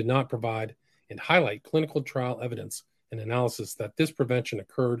 Pfizer did not provide and highlight clinical trial evidence and analysis that this prevention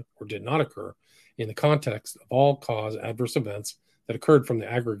occurred or did not occur in the context of all-cause adverse events that occurred from the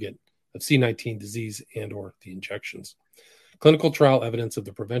aggregate of C19 disease and or the injections. Clinical trial evidence of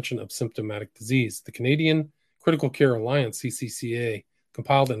the prevention of symptomatic disease. The Canadian Critical Care Alliance, CCCA,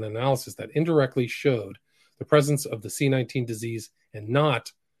 compiled an analysis that indirectly showed the presence of the C19 disease and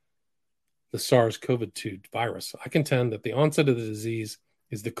not the SARS-CoV-2 virus. I contend that the onset of the disease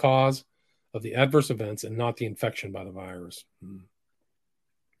is the cause of the adverse events and not the infection by the virus.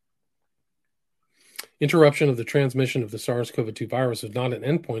 Interruption of the transmission of the SARS-CoV-2 virus was not an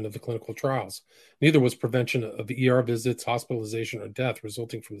endpoint of the clinical trials. Neither was prevention of ER visits, hospitalization, or death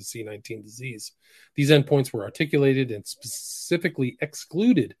resulting from the C19 disease. These endpoints were articulated and specifically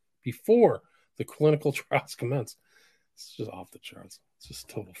excluded before the clinical trials commenced. It's just off the charts. It's just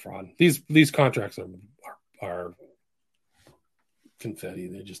total fraud. These contracts are confetti.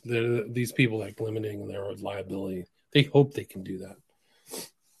 They're these people like limiting their liability. They hope they can do that.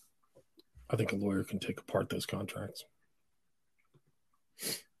 I think a lawyer can take apart those contracts.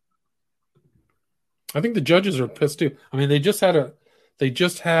 I think the judges are pissed too. I mean, they just had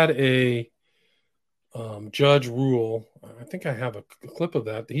a judge rule. I think I have a clip of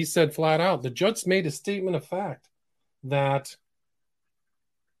that. He said flat out, the judge made a statement of fact that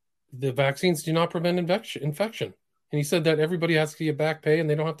the vaccines do not prevent infection. And he said that everybody has to get back pay and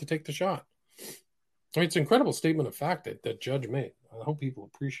they don't have to take the shot. I mean, it's an incredible statement of fact that judge made. I hope people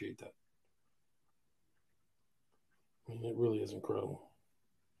appreciate that. I mean, it really is incredible.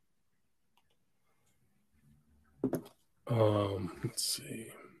 Let's see.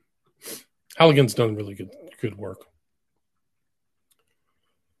 Halligan's done really good work.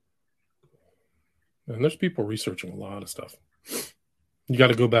 And there's people researching a lot of stuff. You got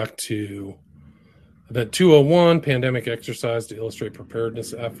to go back to Event 201, pandemic exercise to illustrate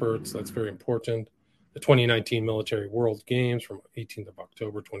preparedness efforts. That's very important. The 2019 Military World Games from 18th of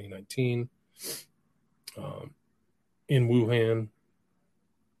October 2019 in Wuhan.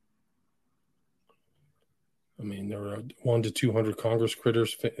 I mean, there were 1 to 200 Congress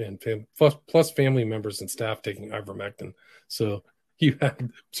critters and plus family members and staff taking ivermectin. So you have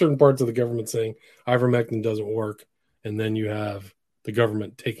certain parts of the government saying ivermectin doesn't work, and then you have the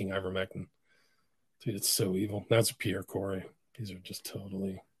government taking ivermectin. Dude, it's so evil. That's Pierre Corey. These are just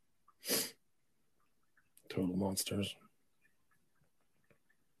total monsters.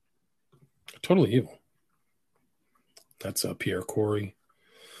 Totally evil. That's Pierre Corey.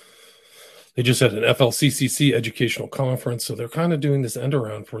 They just had an FLCCC educational conference, so they're kind of doing this end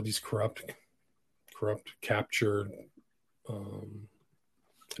around for these corrupt, captured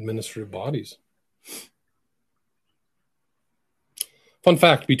administrative bodies. Fun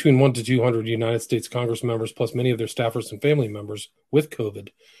fact, between 1 to 200 United States Congress members, plus many of their staffers and family members with COVID,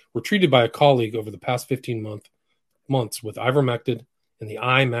 were treated by a colleague over the past 15 months with ivermectin and the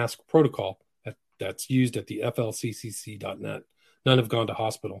eye mask protocol that's used at the flccc.net. None have gone to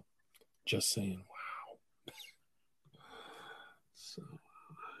hospital. Just saying, wow.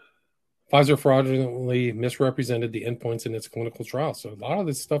 Pfizer fraudulently misrepresented the endpoints in its clinical trials. So a lot of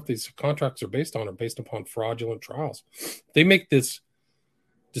this stuff these contracts are based upon fraudulent trials. They make this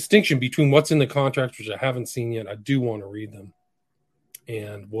distinction between what's in the contracts, which I haven't seen yet. I do want to read them,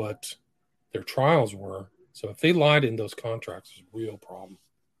 and what their trials were. So if they lied in those contracts, it's a real problem.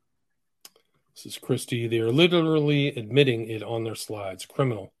 This is Christie. They are literally admitting it on their slides.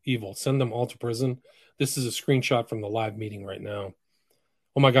 Criminal, evil, send them all to prison. This is a screenshot from the live meeting right now.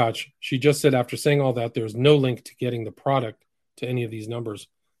 Oh my gosh, she just said after saying all that, there's no link to getting the product to any of these numbers.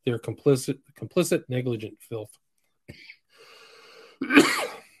 They're complicit, negligent filth.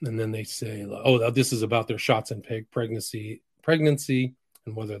 And then they say, oh, this is about their shots in pregnancy,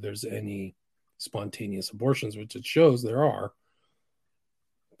 and whether there's any spontaneous abortions, which it shows there are,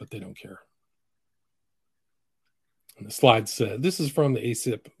 but they don't care. And the slide said, this is from the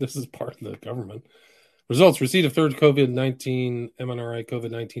ACIP. This is part of the government. Results, receipt of third COVID-19, mRNA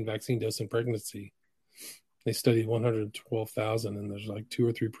COVID-19 vaccine dose in pregnancy. They studied 112,000, and there's like 2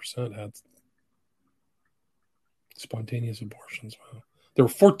 or 3% had spontaneous abortions. Wow. There were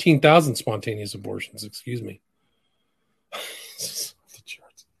 14,000 spontaneous abortions, excuse me. It's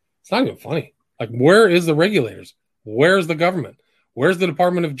not even funny. Like, where is the regulators? Where's the government? Where's the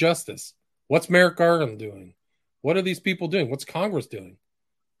Department of Justice? What's Merrick Garland doing? What are these people doing? What's Congress doing?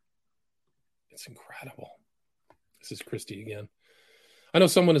 It's incredible. This is Christie again. I know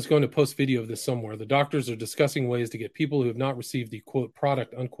someone is going to post video of this somewhere. The doctors are discussing ways to get people who have not received the, quote,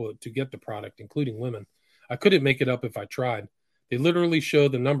 product, unquote, to get the product, including women. I couldn't make it up if I tried. They literally show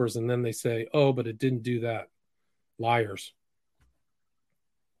the numbers and then they say, oh, but it didn't do that. Liars.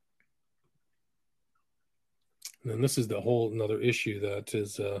 And then this is the whole another issue that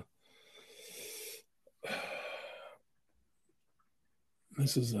is...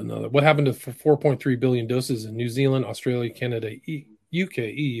 this is another. What happened to 4.3 billion doses in New Zealand, Australia, Canada, UK,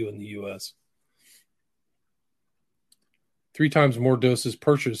 EU, and the US? 3 times more doses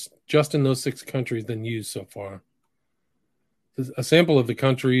purchased just in those 6 countries than used so far. A sample of the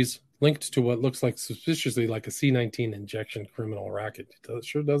countries linked to what looks like suspiciously like a C-19 injection criminal racket. It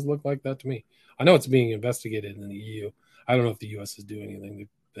sure does look like that to me. I know it's being investigated in the EU. I don't know if the US is doing anything.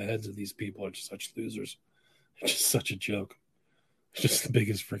 The heads of these people are just such losers. It's just such a joke. It's just the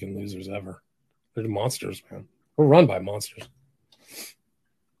biggest freaking losers ever. They're the monsters, man. We're run by monsters.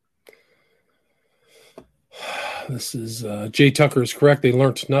 This is Jay Tucker is correct. They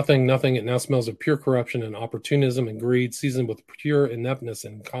learned nothing. It now smells of pure corruption and opportunism and greed, seasoned with pure ineptness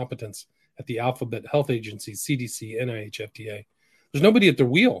and incompetence at the alphabet health agencies, CDC, NIH, FDA. There's nobody at the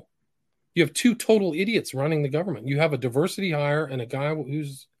wheel. You have 2 total idiots running the government. You have a diversity hire and a guy who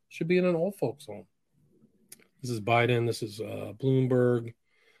should be in an old folks home. This is Biden. This is Bloomberg,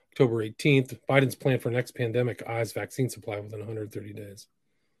 October 18th. Biden's plan for next pandemic eyes vaccine supply within 130 days.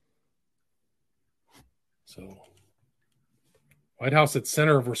 So, White House at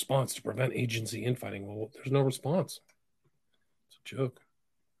center of response to prevent agency infighting. Well, there's no response. It's a joke.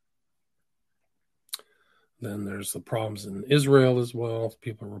 Then there's the problems in Israel as well.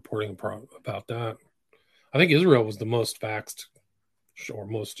 People are reporting about that. I think Israel was the most vaxxed or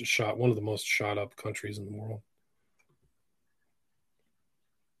most shot, one of the most shot up countries in the world.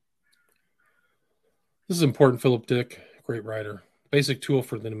 This is important, Philip Dick, great writer. Basic tool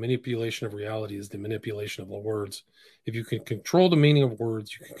for the manipulation of reality is the manipulation of the words. If you can control the meaning of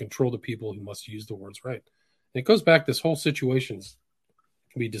words, you can control the people who must use the words right. And it goes back, this whole situation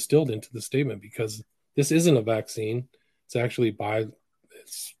can be distilled into the statement because this isn't a vaccine. It's actually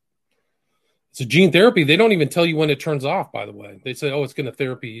it's a gene therapy. They don't even tell you when it turns off, by the way. They say, oh, it's going to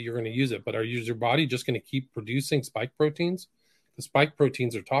therapy, you're going to use it. But is your body just going to keep producing spike proteins? The spike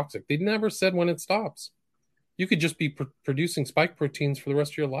proteins are toxic. They never said when it stops. You could just be producing spike proteins for the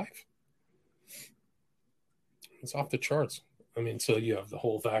rest of your life. It's off the charts. I mean, so you have the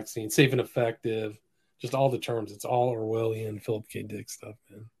whole vaccine, safe and effective, just all the terms. It's all Orwellian, Philip K. Dick stuff,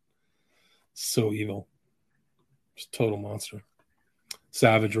 man. So evil. Just total monster.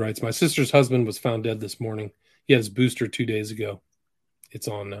 Savage writes, my sister's husband was found dead this morning. He had his booster 2 days ago. It's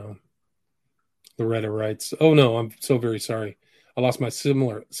on now. Loretta writes, "Oh no, I'm so very sorry. I lost my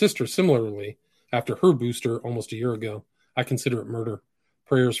sister similarly after her booster almost a year ago. I consider it murder.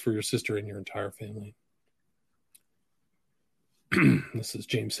 Prayers for your sister and your entire family." This is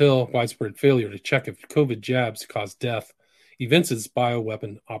James Hill. Widespread failure to check if COVID jabs cause death evinces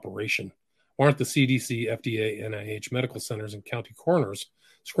bioweapon operation. Why aren't the CDC, FDA, NIH, medical centers, and county coroners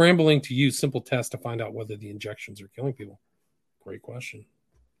scrambling to use simple tests to find out whether the injections are killing people? Great question.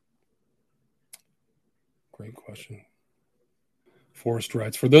 Great question. Forrest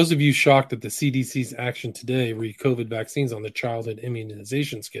writes, for those of you shocked at the CDC's action today, re COVID vaccines on the childhood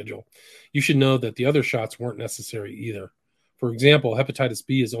immunization schedule, you should know that the other shots weren't necessary either. For example, hepatitis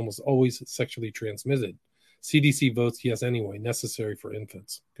B is almost always sexually transmitted. CDC votes yes anyway, necessary for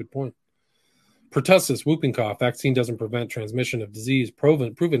infants. Good point. Pertussis, whooping cough, vaccine doesn't prevent transmission of disease,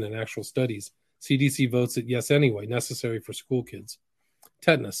 proven in actual studies. CDC votes it yes anyway, necessary for school kids.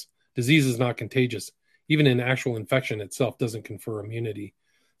 Tetanus, disease is not contagious. Even an actual infection itself doesn't confer immunity.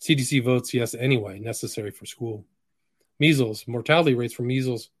 CDC votes yes anyway, necessary for school. Measles, mortality rates for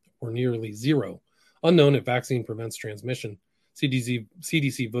measles were nearly zero. Unknown if vaccine prevents transmission.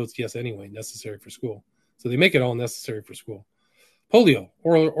 CDC votes yes anyway, necessary for school. So they make it all necessary for school. Polio,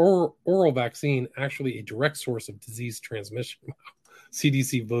 oral vaccine, actually a direct source of disease transmission.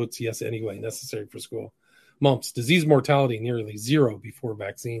 CDC votes yes anyway, necessary for school. Mumps, disease mortality nearly zero before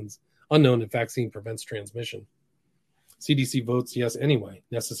vaccines. Unknown if vaccine prevents transmission. CDC votes yes anyway,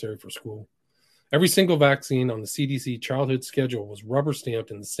 necessary for school. Every single vaccine on the CDC childhood schedule was rubber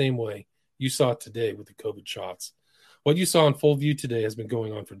stamped in the same way you saw it today with the COVID shots. What you saw in full view today has been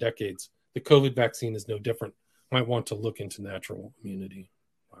going on for decades. The COVID vaccine is no different. Might want to look into natural immunity.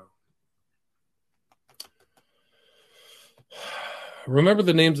 Wow. Remember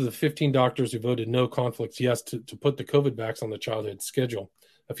the names of the 15 doctors who voted no conflicts yes to put the COVID vax on the childhood schedule.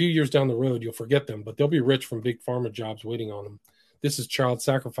 A few years down the road, you'll forget them, but they'll be rich from big pharma jobs waiting on them. This is child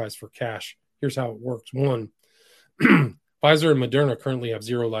sacrifice for cash. Here's how it works. One, Pfizer and Moderna currently have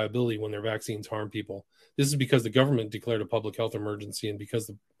zero liability when their vaccines harm people. This is because the government declared a public health emergency and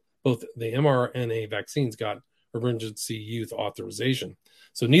because both the mRNA vaccines got emergency use authorization.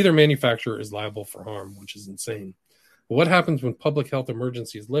 So neither manufacturer is liable for harm, which is insane. But what happens when public health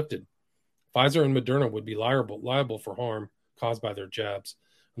emergency is lifted? Pfizer and Moderna would be liable for harm caused by their jabs,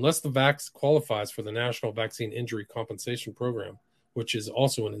 unless the vax qualifies for the National Vaccine Injury Compensation Program, which is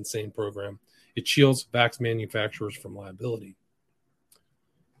also an insane program. It shields vax manufacturers from liability.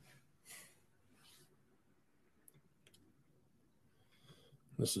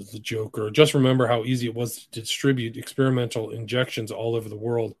 This is the Joker. Just remember how easy it was to distribute experimental injections all over the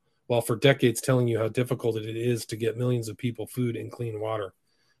world, while for decades telling you how difficult it is to get millions of people food and clean water.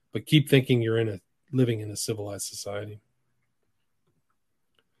 But keep thinking you're living in a civilized society.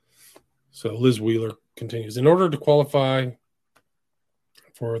 So Liz Wheeler continues. In order to qualify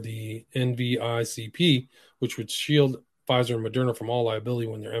for the NVICP, which would shield Pfizer and Moderna from all liability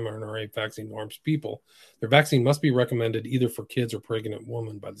when their mRNA vaccine harms people, their vaccine must be recommended either for kids or pregnant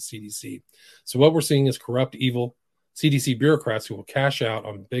women by the CDC. So what we're seeing is corrupt, evil CDC bureaucrats who will cash out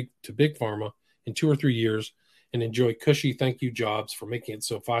on big pharma in 2 or 3 years and enjoy cushy thank you jobs for making it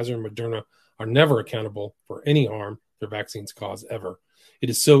so Pfizer and Moderna are never accountable for any harm their vaccines cause ever. It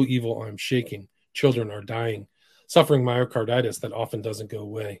is so evil, I'm shaking. Children are dying, suffering myocarditis that often doesn't go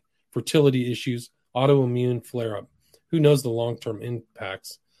away, fertility issues, autoimmune flare-up. Who knows the long-term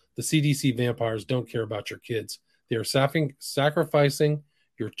impacts? The CDC vampires don't care about your kids. They are sacrificing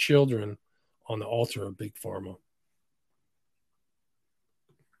your children on the altar of big pharma.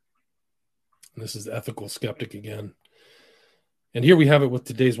 And this is the ethical skeptic again. And here we have it with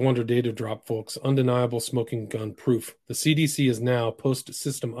today's Wonder Data Drop, folks. Undeniable smoking gun proof. The CDC is now,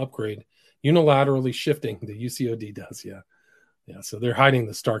 post-system upgrade, unilaterally shifting. The UCOD does, yeah. Yeah, so they're hiding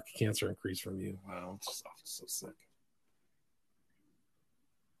the stark cancer increase from you. Wow, it's so sick.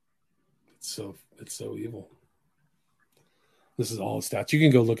 It's so evil. This is all the stats. You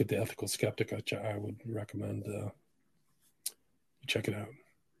can go look at the Ethical Skeptic. I would recommend check it out.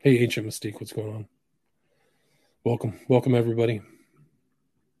 Hey, Ancient Mystique, what's going on? Welcome everybody.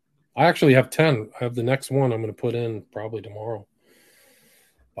 I actually have 10. I have the next one I'm going to put in probably tomorrow.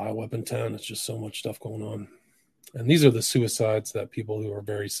 Bioweapon 10. It's just so much stuff going on. And these are the suicides that people who are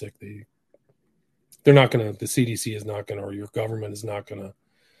very sick, they're not going to, the CDC is not going to, or your government is not going to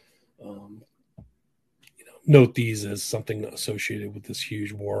note these as something associated with this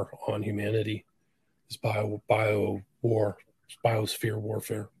huge war on humanity, this biosphere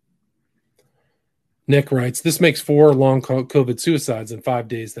warfare. Nick writes, this makes 4 long COVID suicides in 5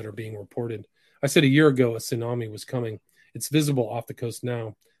 days that are being reported. I said a year ago a tsunami was coming. It's visible off the coast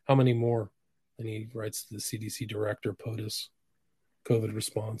now. How many more? And he writes to the CDC director, POTUS, COVID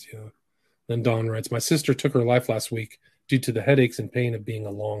response. Yeah. Then Don writes, my sister took her life last week due to the headaches and pain of being a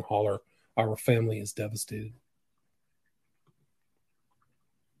long hauler. Our family is devastated.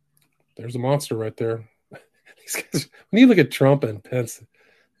 There's a monster right there. These guys, when you look at Trump and Pence,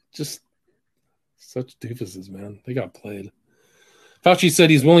 just such doofuses, man. They got played. Fauci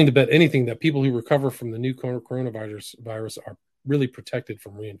said he's willing to bet anything that people who recover from the new coronavirus are really protected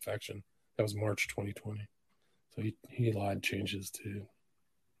from reinfection. That was March 2020. So he lied, changes too.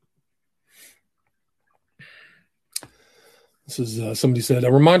 This is somebody said,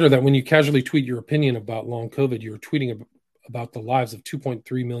 a reminder that when you casually tweet your opinion about long COVID, you're tweeting about the lives of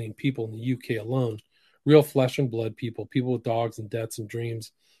 2.3 million people in the UK alone. Real flesh and blood people, people with dogs and debts and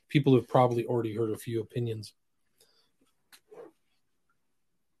dreams, people who have probably already heard a few opinions.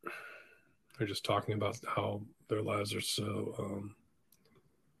 They're just talking about how their lives are so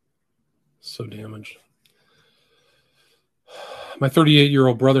damaged. My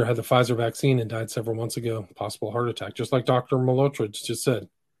 38-year-old brother had the Pfizer vaccine and died several months ago. Possible heart attack, just like Dr. Malhotra just said.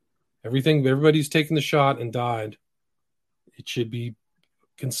 Everybody's taken the shot and died. It should be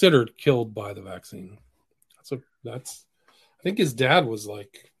considered killed by the vaccine. That's. I think his dad was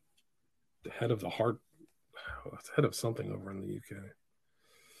like the head of the heart, head of something over in the UK.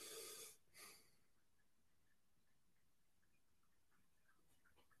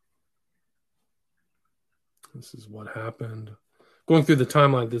 This is what happened. Going through the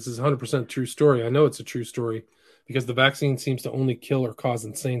timeline, this is 100% true story. I know it's a true story because the vaccine seems to only kill or cause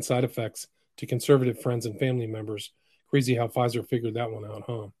insane side effects to conservative friends and family members. Crazy how Pfizer figured that one out,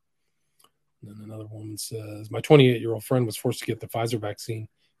 huh? And then another woman says, my 28-year-old friend was forced to get the Pfizer vaccine.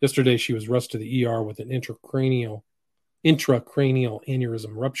 Yesterday, she was rushed to the ER with an intracranial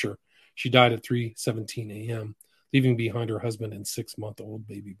aneurysm rupture. She died at 3:17 a.m., leaving behind her husband and 6-month-old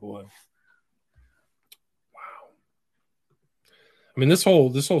baby boy. I mean, this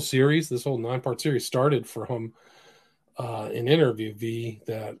whole series, this whole 9-part series started from an interview,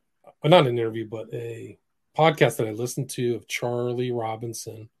 not an interview, but a podcast that I listened to of Charlie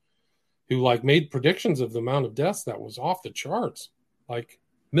Robinson, who like made predictions of the amount of deaths that was off the charts, like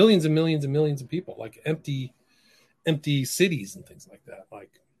millions and millions and millions of people, like empty cities and things like that.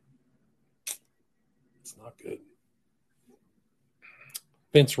 Like, it's not good.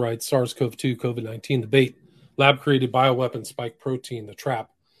 Vince writes, SARS-CoV-2, COVID-19, the bait. Lab-created bioweapon spike protein, the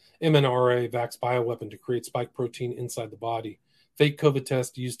trap. mRNA vax bioweapon to create spike protein inside the body. Fake COVID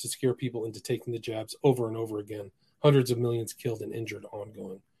test used to scare people into taking the jabs over and over again. Hundreds of millions killed and injured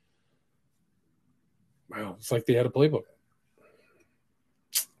ongoing. Wow, it's like they had a playbook.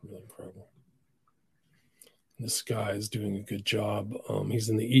 Really incredible. This guy is doing a good job. He's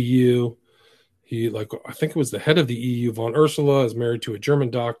in the EU. I think it was the head of the EU, von Ursula, is married to a German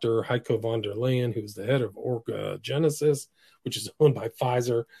doctor, Heiko von der Leyen, who's the head of Orgagenesis, which is owned by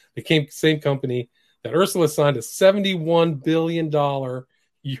Pfizer, the same company that Ursula signed a $71 billion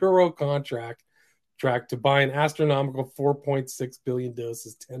euro contract to buy an astronomical 4.6 billion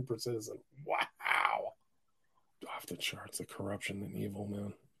doses, 10%. Wow. Off the charts, the corruption and evil,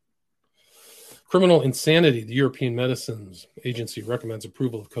 man. Criminal insanity. The European Medicines Agency recommends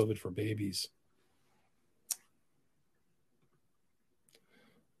approval of COVID for babies.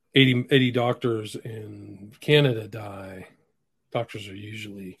 80 doctors in Canada die. Doctors are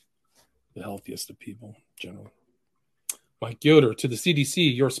usually the healthiest of people, generally. Mike Yoder, to the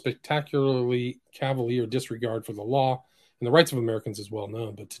CDC, your spectacularly cavalier disregard for the law and the rights of Americans is well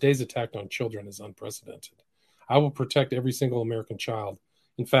known, but today's attack on children is unprecedented. I will protect every single American child.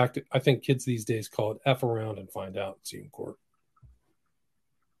 In fact, I think kids these days call it F around and find out, see in court.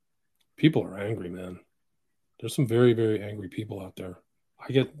 People are angry, man. There's some very, very angry people out there.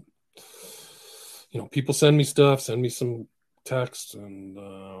 I get, people send me stuff, send me some texts and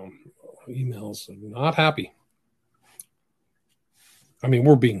emails. I'm not happy. I mean,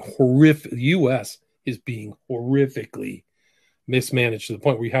 we're being horrific. The U.S. is being horrifically mismanaged to the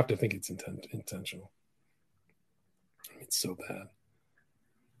point where you have to think it's intentional. It's so bad.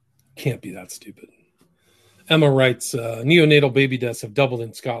 Can't be that stupid. Emma writes, neonatal baby deaths have doubled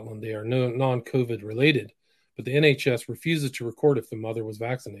in Scotland. They are non-COVID related, but the NHS refuses to record if the mother was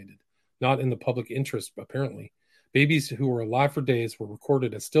vaccinated. Not in the public interest, apparently. Babies who were alive for days were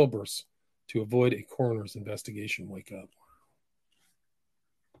recorded as stillbirths to avoid a coroner's investigation. Wake up.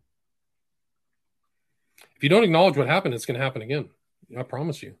 If you don't acknowledge what happened, it's going to happen again. I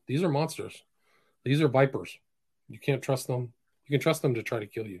promise you. These are monsters. These are vipers. You can't trust them. You can trust them to try to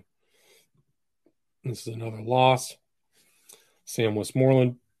kill you. This is another loss. Sam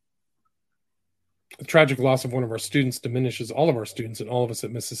Westmoreland The tragic loss of one of our students diminishes all of our students, and all of us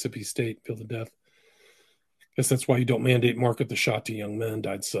at Mississippi State feel the death. Guess that's why you don't mandate market the shot to young men.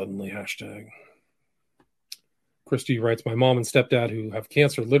 Died suddenly. Hashtag. Christy writes, my mom and stepdad who have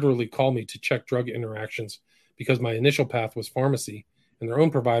cancer literally call me to check drug interactions because my initial path was pharmacy, and their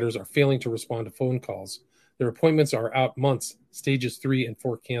own providers are failing to respond to phone calls. Their appointments are out months, stages 3 and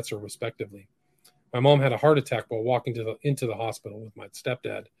 4 cancer, respectively. My mom had a heart attack while walking into the hospital with my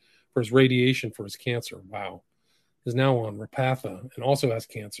stepdad for his radiation for his cancer. Wow. Is now on Repatha and also has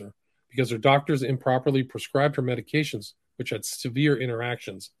cancer because her doctors improperly prescribed her medications, which had severe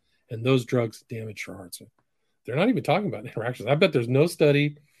interactions, and those drugs damaged her heart. So they're not even talking about interactions. I bet there's no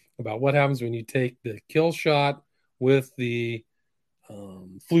study about what happens when you take the kill shot with the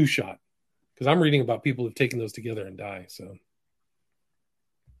flu shot, because I'm reading about people who've taken those together and die. So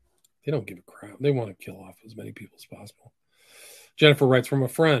they don't give a crap. They want to kill off as many people as possible. Jennifer writes, from a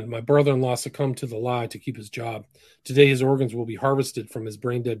friend, my brother-in-law succumbed to the lie to keep his job. Today, his organs will be harvested from his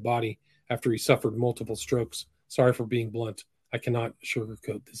brain-dead body after he suffered multiple strokes. Sorry for being blunt. I cannot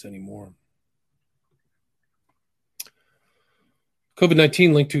sugarcoat this anymore.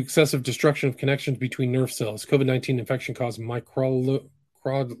 COVID-19 linked to excessive destruction of connections between nerve cells. COVID-19 infection caused microglia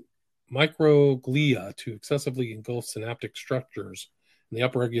to excessively engulf synaptic structures and the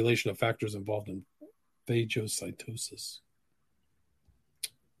upregulation of factors involved in phagocytosis.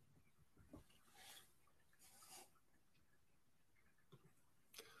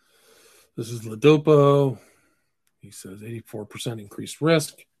 This is Ledopo. He says 84% increased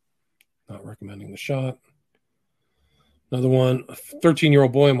risk. Not recommending the shot. Another one, a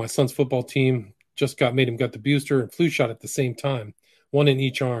 13-year-old boy on my son's football team just made him get the booster and flu shot at the same time, one in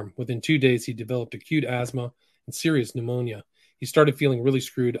each arm. Within 2 days, he developed acute asthma and serious pneumonia. He started feeling really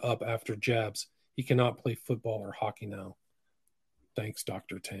screwed up after jabs. He cannot play football or hockey now. Thanks,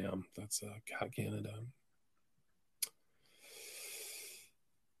 Dr. Tam. That's Canada.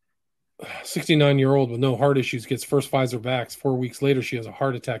 69-year-old with no heart issues gets first Pfizer vax. 4 weeks later, she has a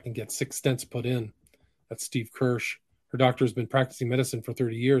heart attack and gets 6 stents put in. That's Steve Kirsch. Her doctor has been practicing medicine for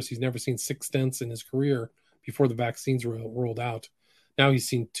 30 years. He's never seen 6 stents in his career before the vaccines were rolled out. Now he's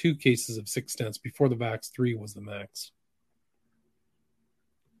seen 2 cases of 6 stents. Before the vax, 3 was the max.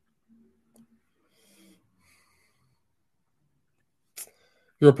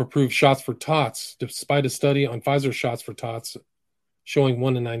 Europe approved shots for tots, despite a study on Pfizer shots for tots showing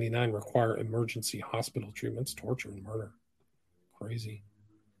 1 in 99 require emergency hospital treatments, torture, and murder. Crazy.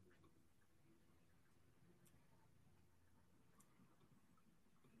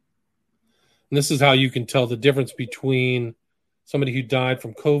 And this is how you can tell the difference between somebody who died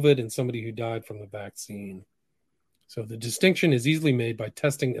from COVID and somebody who died from the vaccine. So the distinction is easily made by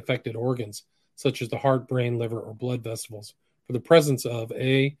testing affected organs, such as the heart, brain, liver, or blood vessels, for the presence of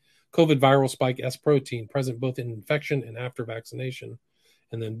a COVID viral spike S protein present both in infection and after vaccination,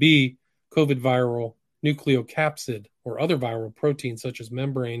 and then B, COVID viral nucleocapsid or other viral proteins such as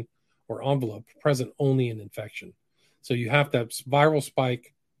membrane or envelope present only in infection. So you have that viral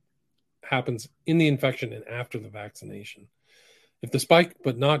spike happens in the infection and after the vaccination. If the spike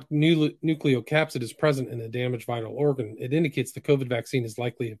but not nucleocapsid is present in a damaged vital organ, it indicates the COVID vaccine is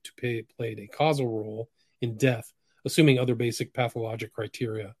likely to played a causal role in death, assuming other basic pathologic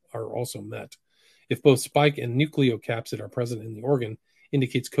criteria are also met. If both spike and nucleocapsid are present in the organ,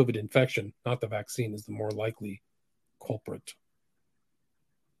 indicates COVID infection, not the vaccine, is the more likely culprit.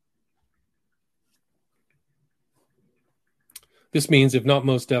 This means, if not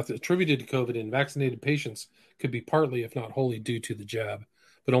most deaths attributed to COVID in vaccinated patients could be partly, if not wholly, due to the jab,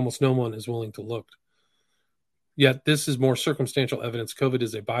 but almost no one is willing to look. Yet this is more circumstantial evidence COVID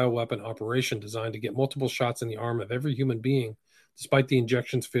is a bioweapon operation designed to get multiple shots in the arm of every human being, despite the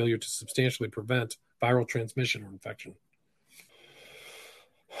injection's failure to substantially prevent viral transmission or infection.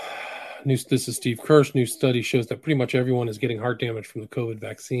 This is Steve Kirsch. New study shows that pretty much everyone is getting heart damage from the COVID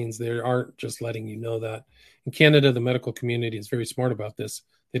vaccines. They aren't just letting you know that. In Canada, the medical community is very smart about this.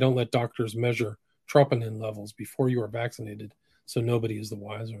 They don't let doctors measure troponin levels before you are vaccinated, so nobody is the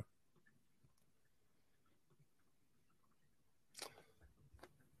wiser.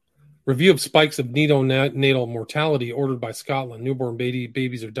 Review of spikes of neonatal mortality ordered by Scotland. Newborn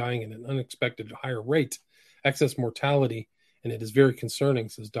babies are dying at an unexpected higher rate. Excess mortality, and it is very concerning,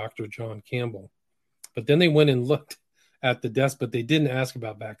 says Dr. John Campbell. But then they went and looked at the deaths, but they didn't ask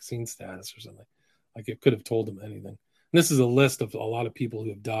about vaccine status or something. Like it could have told them anything. And this is a list of a lot of people who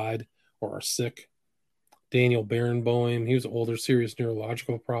have died or are sick. Daniel Barenboim, he was older, serious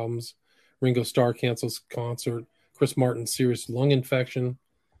neurological problems. Ringo Starr cancels concert. Chris Martin, serious lung infection.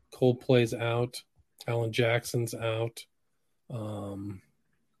 Coldplay's out. Alan Jackson's out.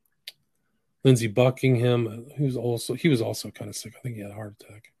 Lindsey Buckingham, he was also kind of sick. I think he had a heart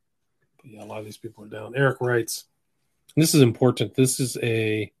attack. But yeah, a lot of these people are down. Eric writes, and this is important.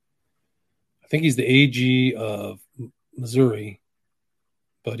 I think he's the AG of Missouri,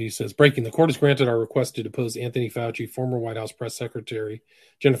 but he says, breaking, the court has granted our request to depose Anthony Fauci, former White House press secretary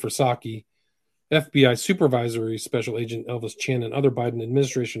Jennifer Psaki, FBI supervisory special agent Elvis Chan, and other Biden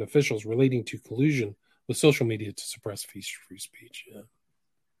administration officials relating to collusion with social media to suppress free speech. Yeah.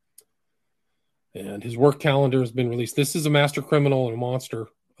 And his work calendar has been released. This is a master criminal and a monster.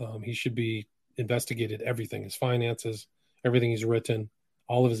 He should be investigated. Everything, his finances, everything he's written,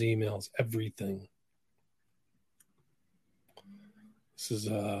 all of his emails, everything. This is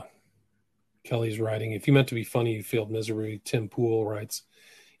Kelly's writing. If you meant to be funny, you failed miserably. Tim Poole writes,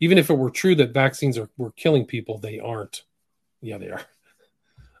 even if it were true that vaccines were killing people, they aren't. Yeah, they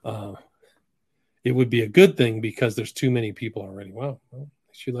are. It would be a good thing because there's too many people already. Wow. Well,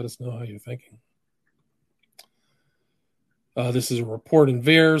 they should let us know how you're thinking. This is a report in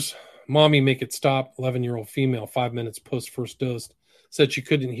VAERS. Mommy, make it stop. 11-year-old female, 5 minutes post first dose. Said she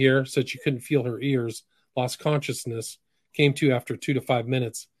couldn't hear, said she couldn't feel her ears, lost consciousness, came to after 2 to 5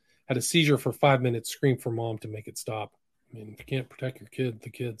 minutes, had a seizure for 5 minutes, screamed for mom to make it stop. I mean, you can't protect the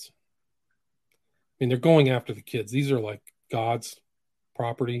kids. I mean, they're going after the kids. These are like God's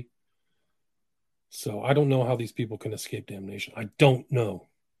property. So I don't know how these people can escape damnation. I don't know.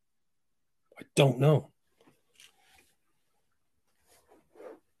 I don't know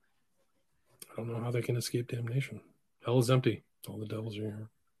how they can escape damnation. Hell is empty. All the devils are here.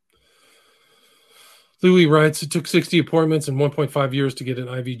 Louis writes, it took 60 appointments and 1.5 years to get an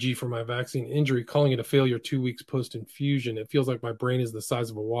IVG for my vaccine injury, calling it a failure 2 weeks post-infusion. It feels like my brain is the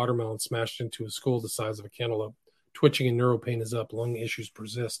size of a watermelon smashed into a skull the size of a cantaloupe. Twitching and neuropain is up. Lung issues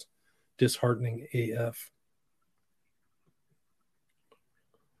persist. Disheartening AF.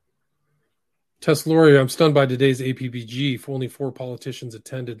 Tesloria, I'm stunned by today's APBG. Only 4 politicians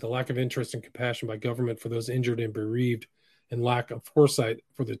attended. The lack of interest and compassion by government for those injured and bereaved and lack of foresight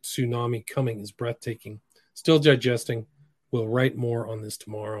for the tsunami coming is breathtaking. Still digesting. We'll write more on this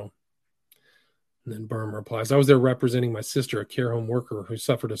tomorrow. And then Burm replies, I was there representing my sister, a care home worker who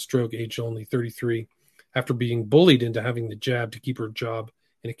suffered a stroke aged only 33 after being bullied into having the jab to keep her job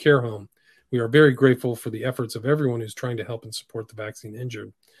in a care home. We are very grateful for the efforts of everyone who's trying to help and support the vaccine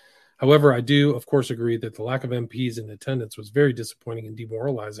injured. However, I do, of course, agree that the lack of MPs in attendance was very disappointing and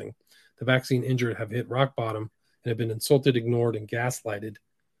demoralizing. The vaccine injured have hit rock bottom and have been insulted, ignored, and gaslighted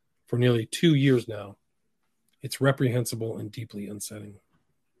for nearly 2 years now. It's reprehensible and deeply unsettling.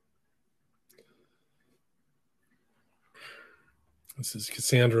 This is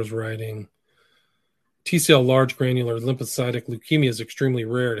Cassandra's writing. T-cell large granular lymphocytic leukemia is extremely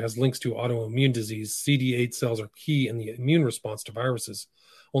rare. It has links to autoimmune disease. CD8 cells are key in the immune response to viruses.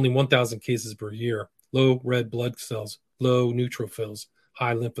 Only 1,000 cases per year. Low red blood cells, low neutrophils,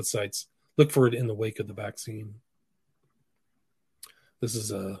 high lymphocytes. Look for it in the wake of the vaccine. This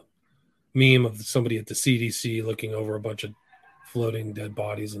is a meme of somebody at the CDC looking over a bunch of floating dead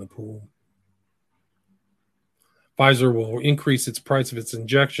bodies in a pool. Pfizer will increase its price of its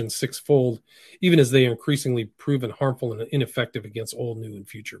injections 6-fold, even as they are increasingly proven harmful and ineffective against old, new, and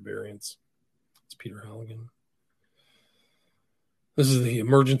future variants. It's Peter Halligan. This is the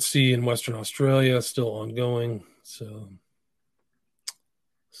emergency in Western Australia, still ongoing. So,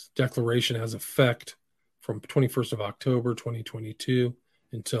 this declaration has effect from 21st of October, 2022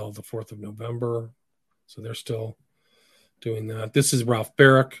 until the 4th of November. So they're still doing that. This is Ralph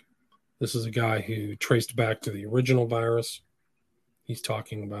Barrick. This is a guy who traced back to the original virus. He's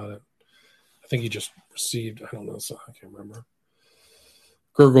talking about it. I think he just received, I don't know, so I can't remember.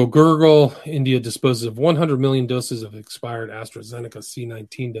 Gurgle. India disposes of 100 million doses of expired AstraZeneca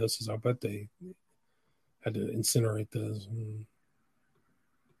C19 doses. I bet they had to incinerate those.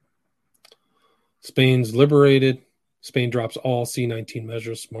 Spain's liberated. Spain drops all C19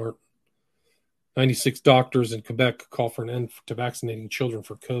 measures. Smart. 96 doctors in Quebec call for an end to vaccinating children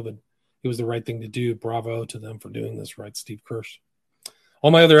for COVID. It was the right thing to do. Bravo to them for doing this, writes Steve Kirsch. All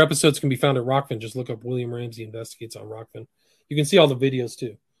my other episodes can be found at Rockfin. Just look up William Ramsey Investigates on Rockfin. You can see all the videos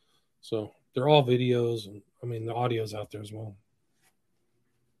too. So they're all videos, and I mean the audio's out there as well.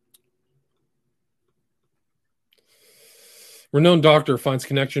 Renowned doctor finds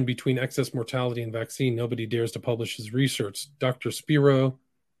connection between excess mortality and vaccine. Nobody dares to publish his research. Dr. Spiro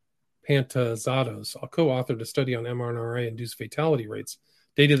Pantazatos, a co-authored a study on mRNA-induced fatality rates,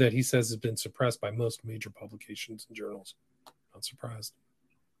 data that he says has been suppressed by most major publications and journals. Not surprised.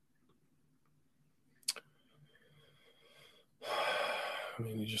 I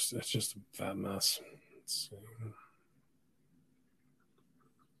mean, it's just a fat mess.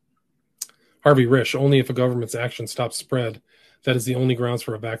 Harvey Risch, only if a government's action stops spread, that is the only grounds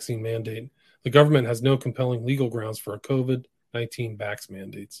for a vaccine mandate. The government has no compelling legal grounds for a COVID-19 vax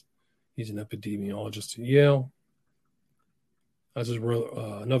mandates. He's an epidemiologist at Yale. I just wrote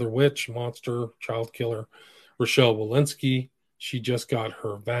another witch, monster, child killer, Rochelle Walensky. She just got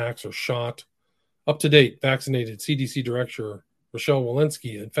her vax or shot. Up to date, vaccinated CDC director Rochelle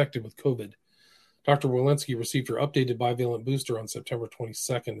Walensky infected with COVID. Dr. Walensky received her updated bivalent booster on September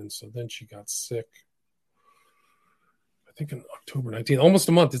 22nd, and so then she got sick, I think, on October 19th, almost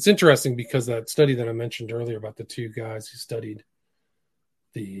a month. It's interesting because that study that I mentioned earlier about the two guys who studied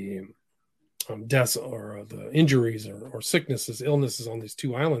the deaths or the injuries or sicknesses, illnesses on these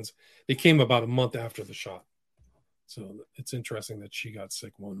two islands, they came about a month after the shot. So it's interesting that she got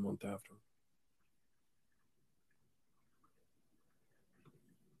sick 1 month after.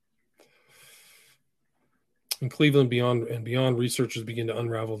 In Cleveland, beyond, researchers begin to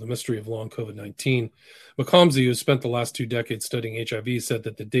unravel the mystery of long COVID-19. McComsey, who spent the last 2 decades studying HIV, said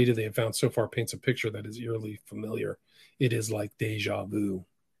that the data they have found so far paints a picture that is eerily familiar. It is like deja vu.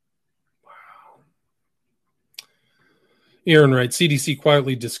 Wow. Aaron writes, CDC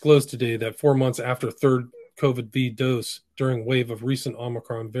quietly disclosed today that 4 months after third COVID-V dose during wave of recent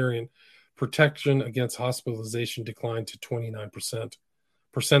Omicron variant, protection against hospitalization declined to 29%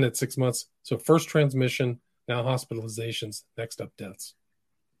 at 6 months. So first transmission, now hospitalizations, next up deaths.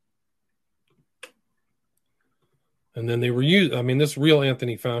 And then they were this real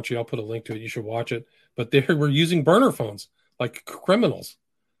Anthony Fauci, I'll put a link to it, you should watch it, but they were using burner phones like criminals.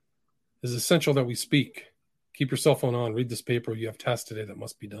 It's essential that we speak. Keep your cell phone on, read this paper, you have tests today that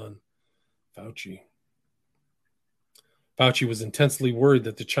must be done. Fauci was intensely worried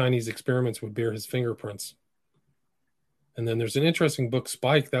that the Chinese experiments would bear his fingerprints. And then there's an interesting book,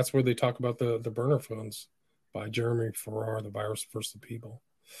 Spike, that's where they talk about the burner phones by Jeremy Farrar, The Virus versus the People.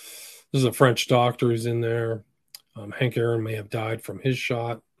 This is a French doctor who's in there. Hank Aaron may have died from his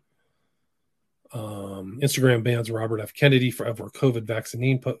shot. Instagram bans Robert F. Kennedy for COVID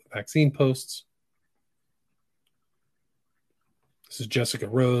vaccine posts. This is Jessica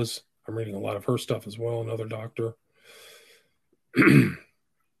Rose. I'm reading a lot of her stuff as well, another doctor.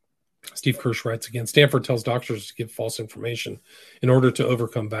 Steve Kirsch writes again, Stanford tells doctors to give false information in order to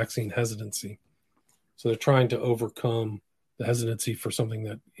overcome vaccine hesitancy. So they're trying to overcome the hesitancy for something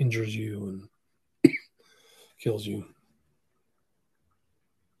that injures you and kills you.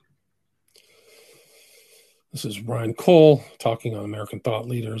 This is Ryan Cole talking on American Thought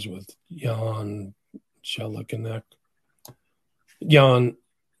Leaders with Jan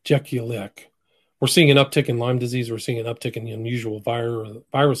Jekielek. We're seeing an uptick in Lyme disease. We're seeing an uptick in the unusual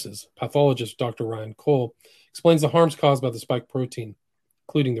viruses. Pathologist Dr. Ryan Cole explains the harms caused by the spike protein,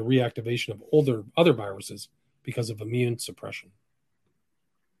 including the reactivation of other viruses because of immune suppression.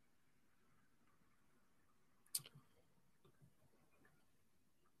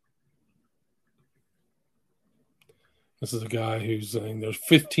 This is a guy who's saying there's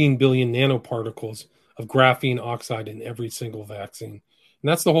 15 billion nanoparticles of graphene oxide in every single vaccine. And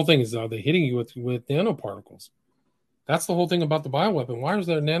that's the whole thing, is are they hitting you with nanoparticles? That's the whole thing about the bioweapon. Why is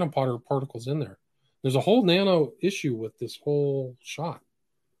there nanoparticles in there? There's a whole nano issue with this whole shot.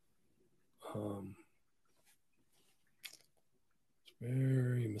 It's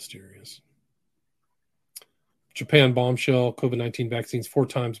very mysterious. Japan bombshell, COVID-19 vaccines 4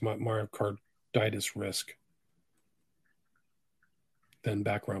 times myocarditis risk than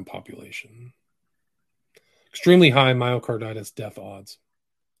background population. Extremely high myocarditis death odds.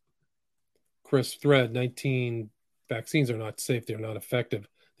 Chris Thread, 19 vaccines are not safe. They're not effective.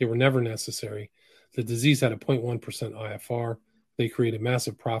 They were never necessary. The disease had a 0.1% IFR. They created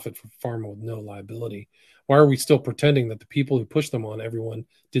massive profit for pharma with no liability. Why are we still pretending that the people who pushed them on everyone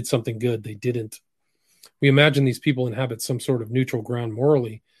did something good? They didn't. We imagine these people inhabit some sort of neutral ground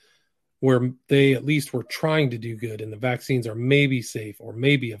morally, where they at least were trying to do good, and the vaccines are maybe safe or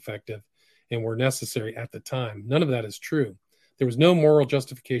maybe effective and were necessary at the time. None of that is true. There was no moral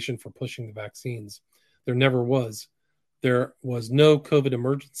justification for pushing the vaccines. There never was. There was no COVID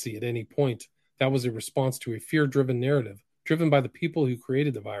emergency at any point. That was a response to a fear-driven narrative, driven by the people who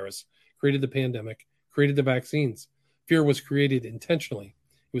created the virus, created the pandemic, created the vaccines. Fear was created intentionally.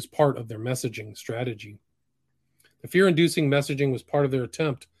 It was part of their messaging strategy. The fear-inducing messaging was part of their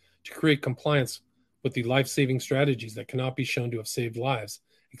attempt to create compliance with the life-saving strategies that cannot be shown to have saved lives,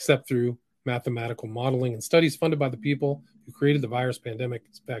 except through mathematical modeling and studies funded by the people who created the virus, pandemic,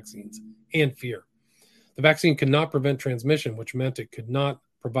 vaccines, and fear. The vaccine could not prevent transmission, which meant it could not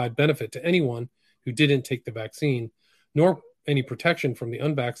provide benefit to anyone who didn't take the vaccine, nor any protection from the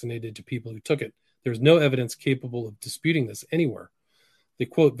unvaccinated to people who took it. There's no evidence capable of disputing this anywhere. The,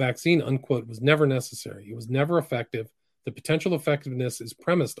 quote, vaccine, unquote, was never necessary. It was never effective. The potential effectiveness is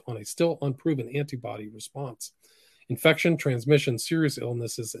premised on a still unproven antibody response. Infection, transmission, serious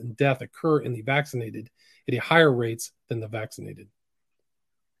illnesses, and death occur in the vaccinated at a higher rates than the vaccinated.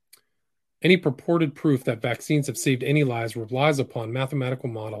 Any purported proof that vaccines have saved any lives relies upon mathematical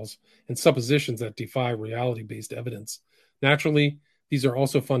models and suppositions that defy reality-based evidence. Naturally, these are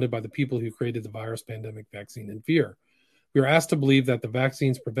also funded by the people who created the virus, pandemic, vaccine, and fear. We are asked to believe that the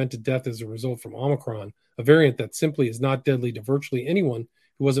vaccines prevented death as a result from Omicron, a variant that simply is not deadly to virtually anyone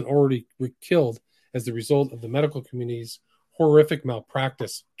who wasn't already killed as the result of the medical community's horrific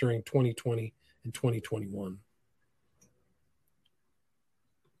malpractice during 2020 and 2021.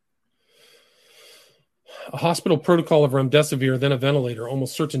 A hospital protocol of remdesivir, then a ventilator,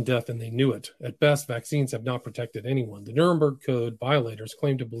 almost certain death, and they knew it. At best, vaccines have not protected anyone. The Nuremberg Code violators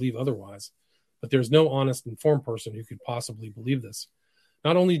claim to believe otherwise, but there's no honest, informed person who could possibly believe this.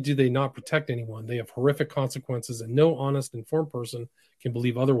 Not only do they not protect anyone, they have horrific consequences, and no honest, informed person can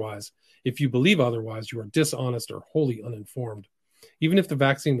believe otherwise. If you believe otherwise, you are dishonest or wholly uninformed. Even if the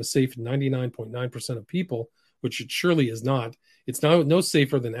vaccine was safe in 99.9% of people, which it surely is not, it's no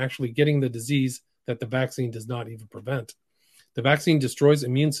safer than actually getting the disease that the vaccine does not even prevent. The vaccine destroys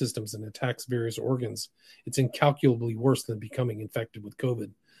immune systems and attacks various organs. It's incalculably worse than becoming infected with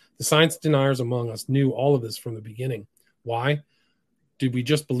COVID. The science deniers among us knew all of this from the beginning. Why? Did we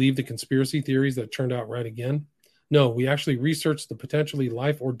just believe the conspiracy theories that turned out right again? No, we actually researched the potentially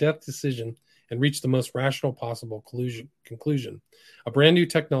life or death decision and reached the most rational possible conclusion. A brand new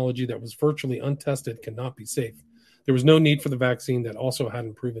technology that was virtually untested cannot be safe. There was no need for the vaccine that also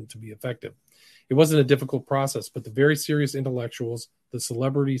hadn't proven to be effective. It wasn't a difficult process, but the very serious intellectuals, the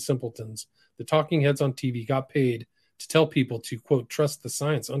celebrity simpletons, the talking heads on TV got paid to tell people to, quote, trust the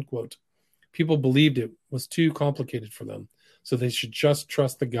science, unquote. People believed it was too complicated for them, so they should just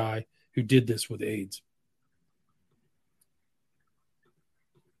trust the guy who did this with AIDS.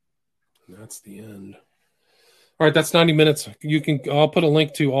 And that's the end. All right, that's 90 minutes. I'll put a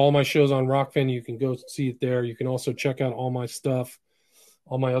link to all my shows on Rockfin. You can go see it there. You can also check out all my stuff,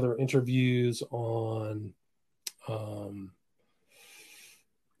 all my other interviews on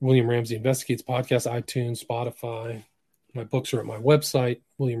William Ramsey Investigates podcast, iTunes, Spotify. My books are at my website,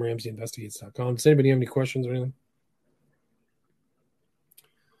 WilliamRamseyInvestigates.com. Does anybody have any questions or anything?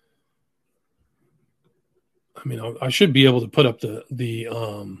 I mean, I should be able to put up the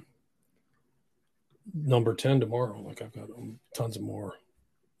number 10 tomorrow. Like I've got tons more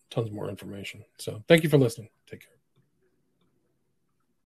information. So thank you for listening. Take care.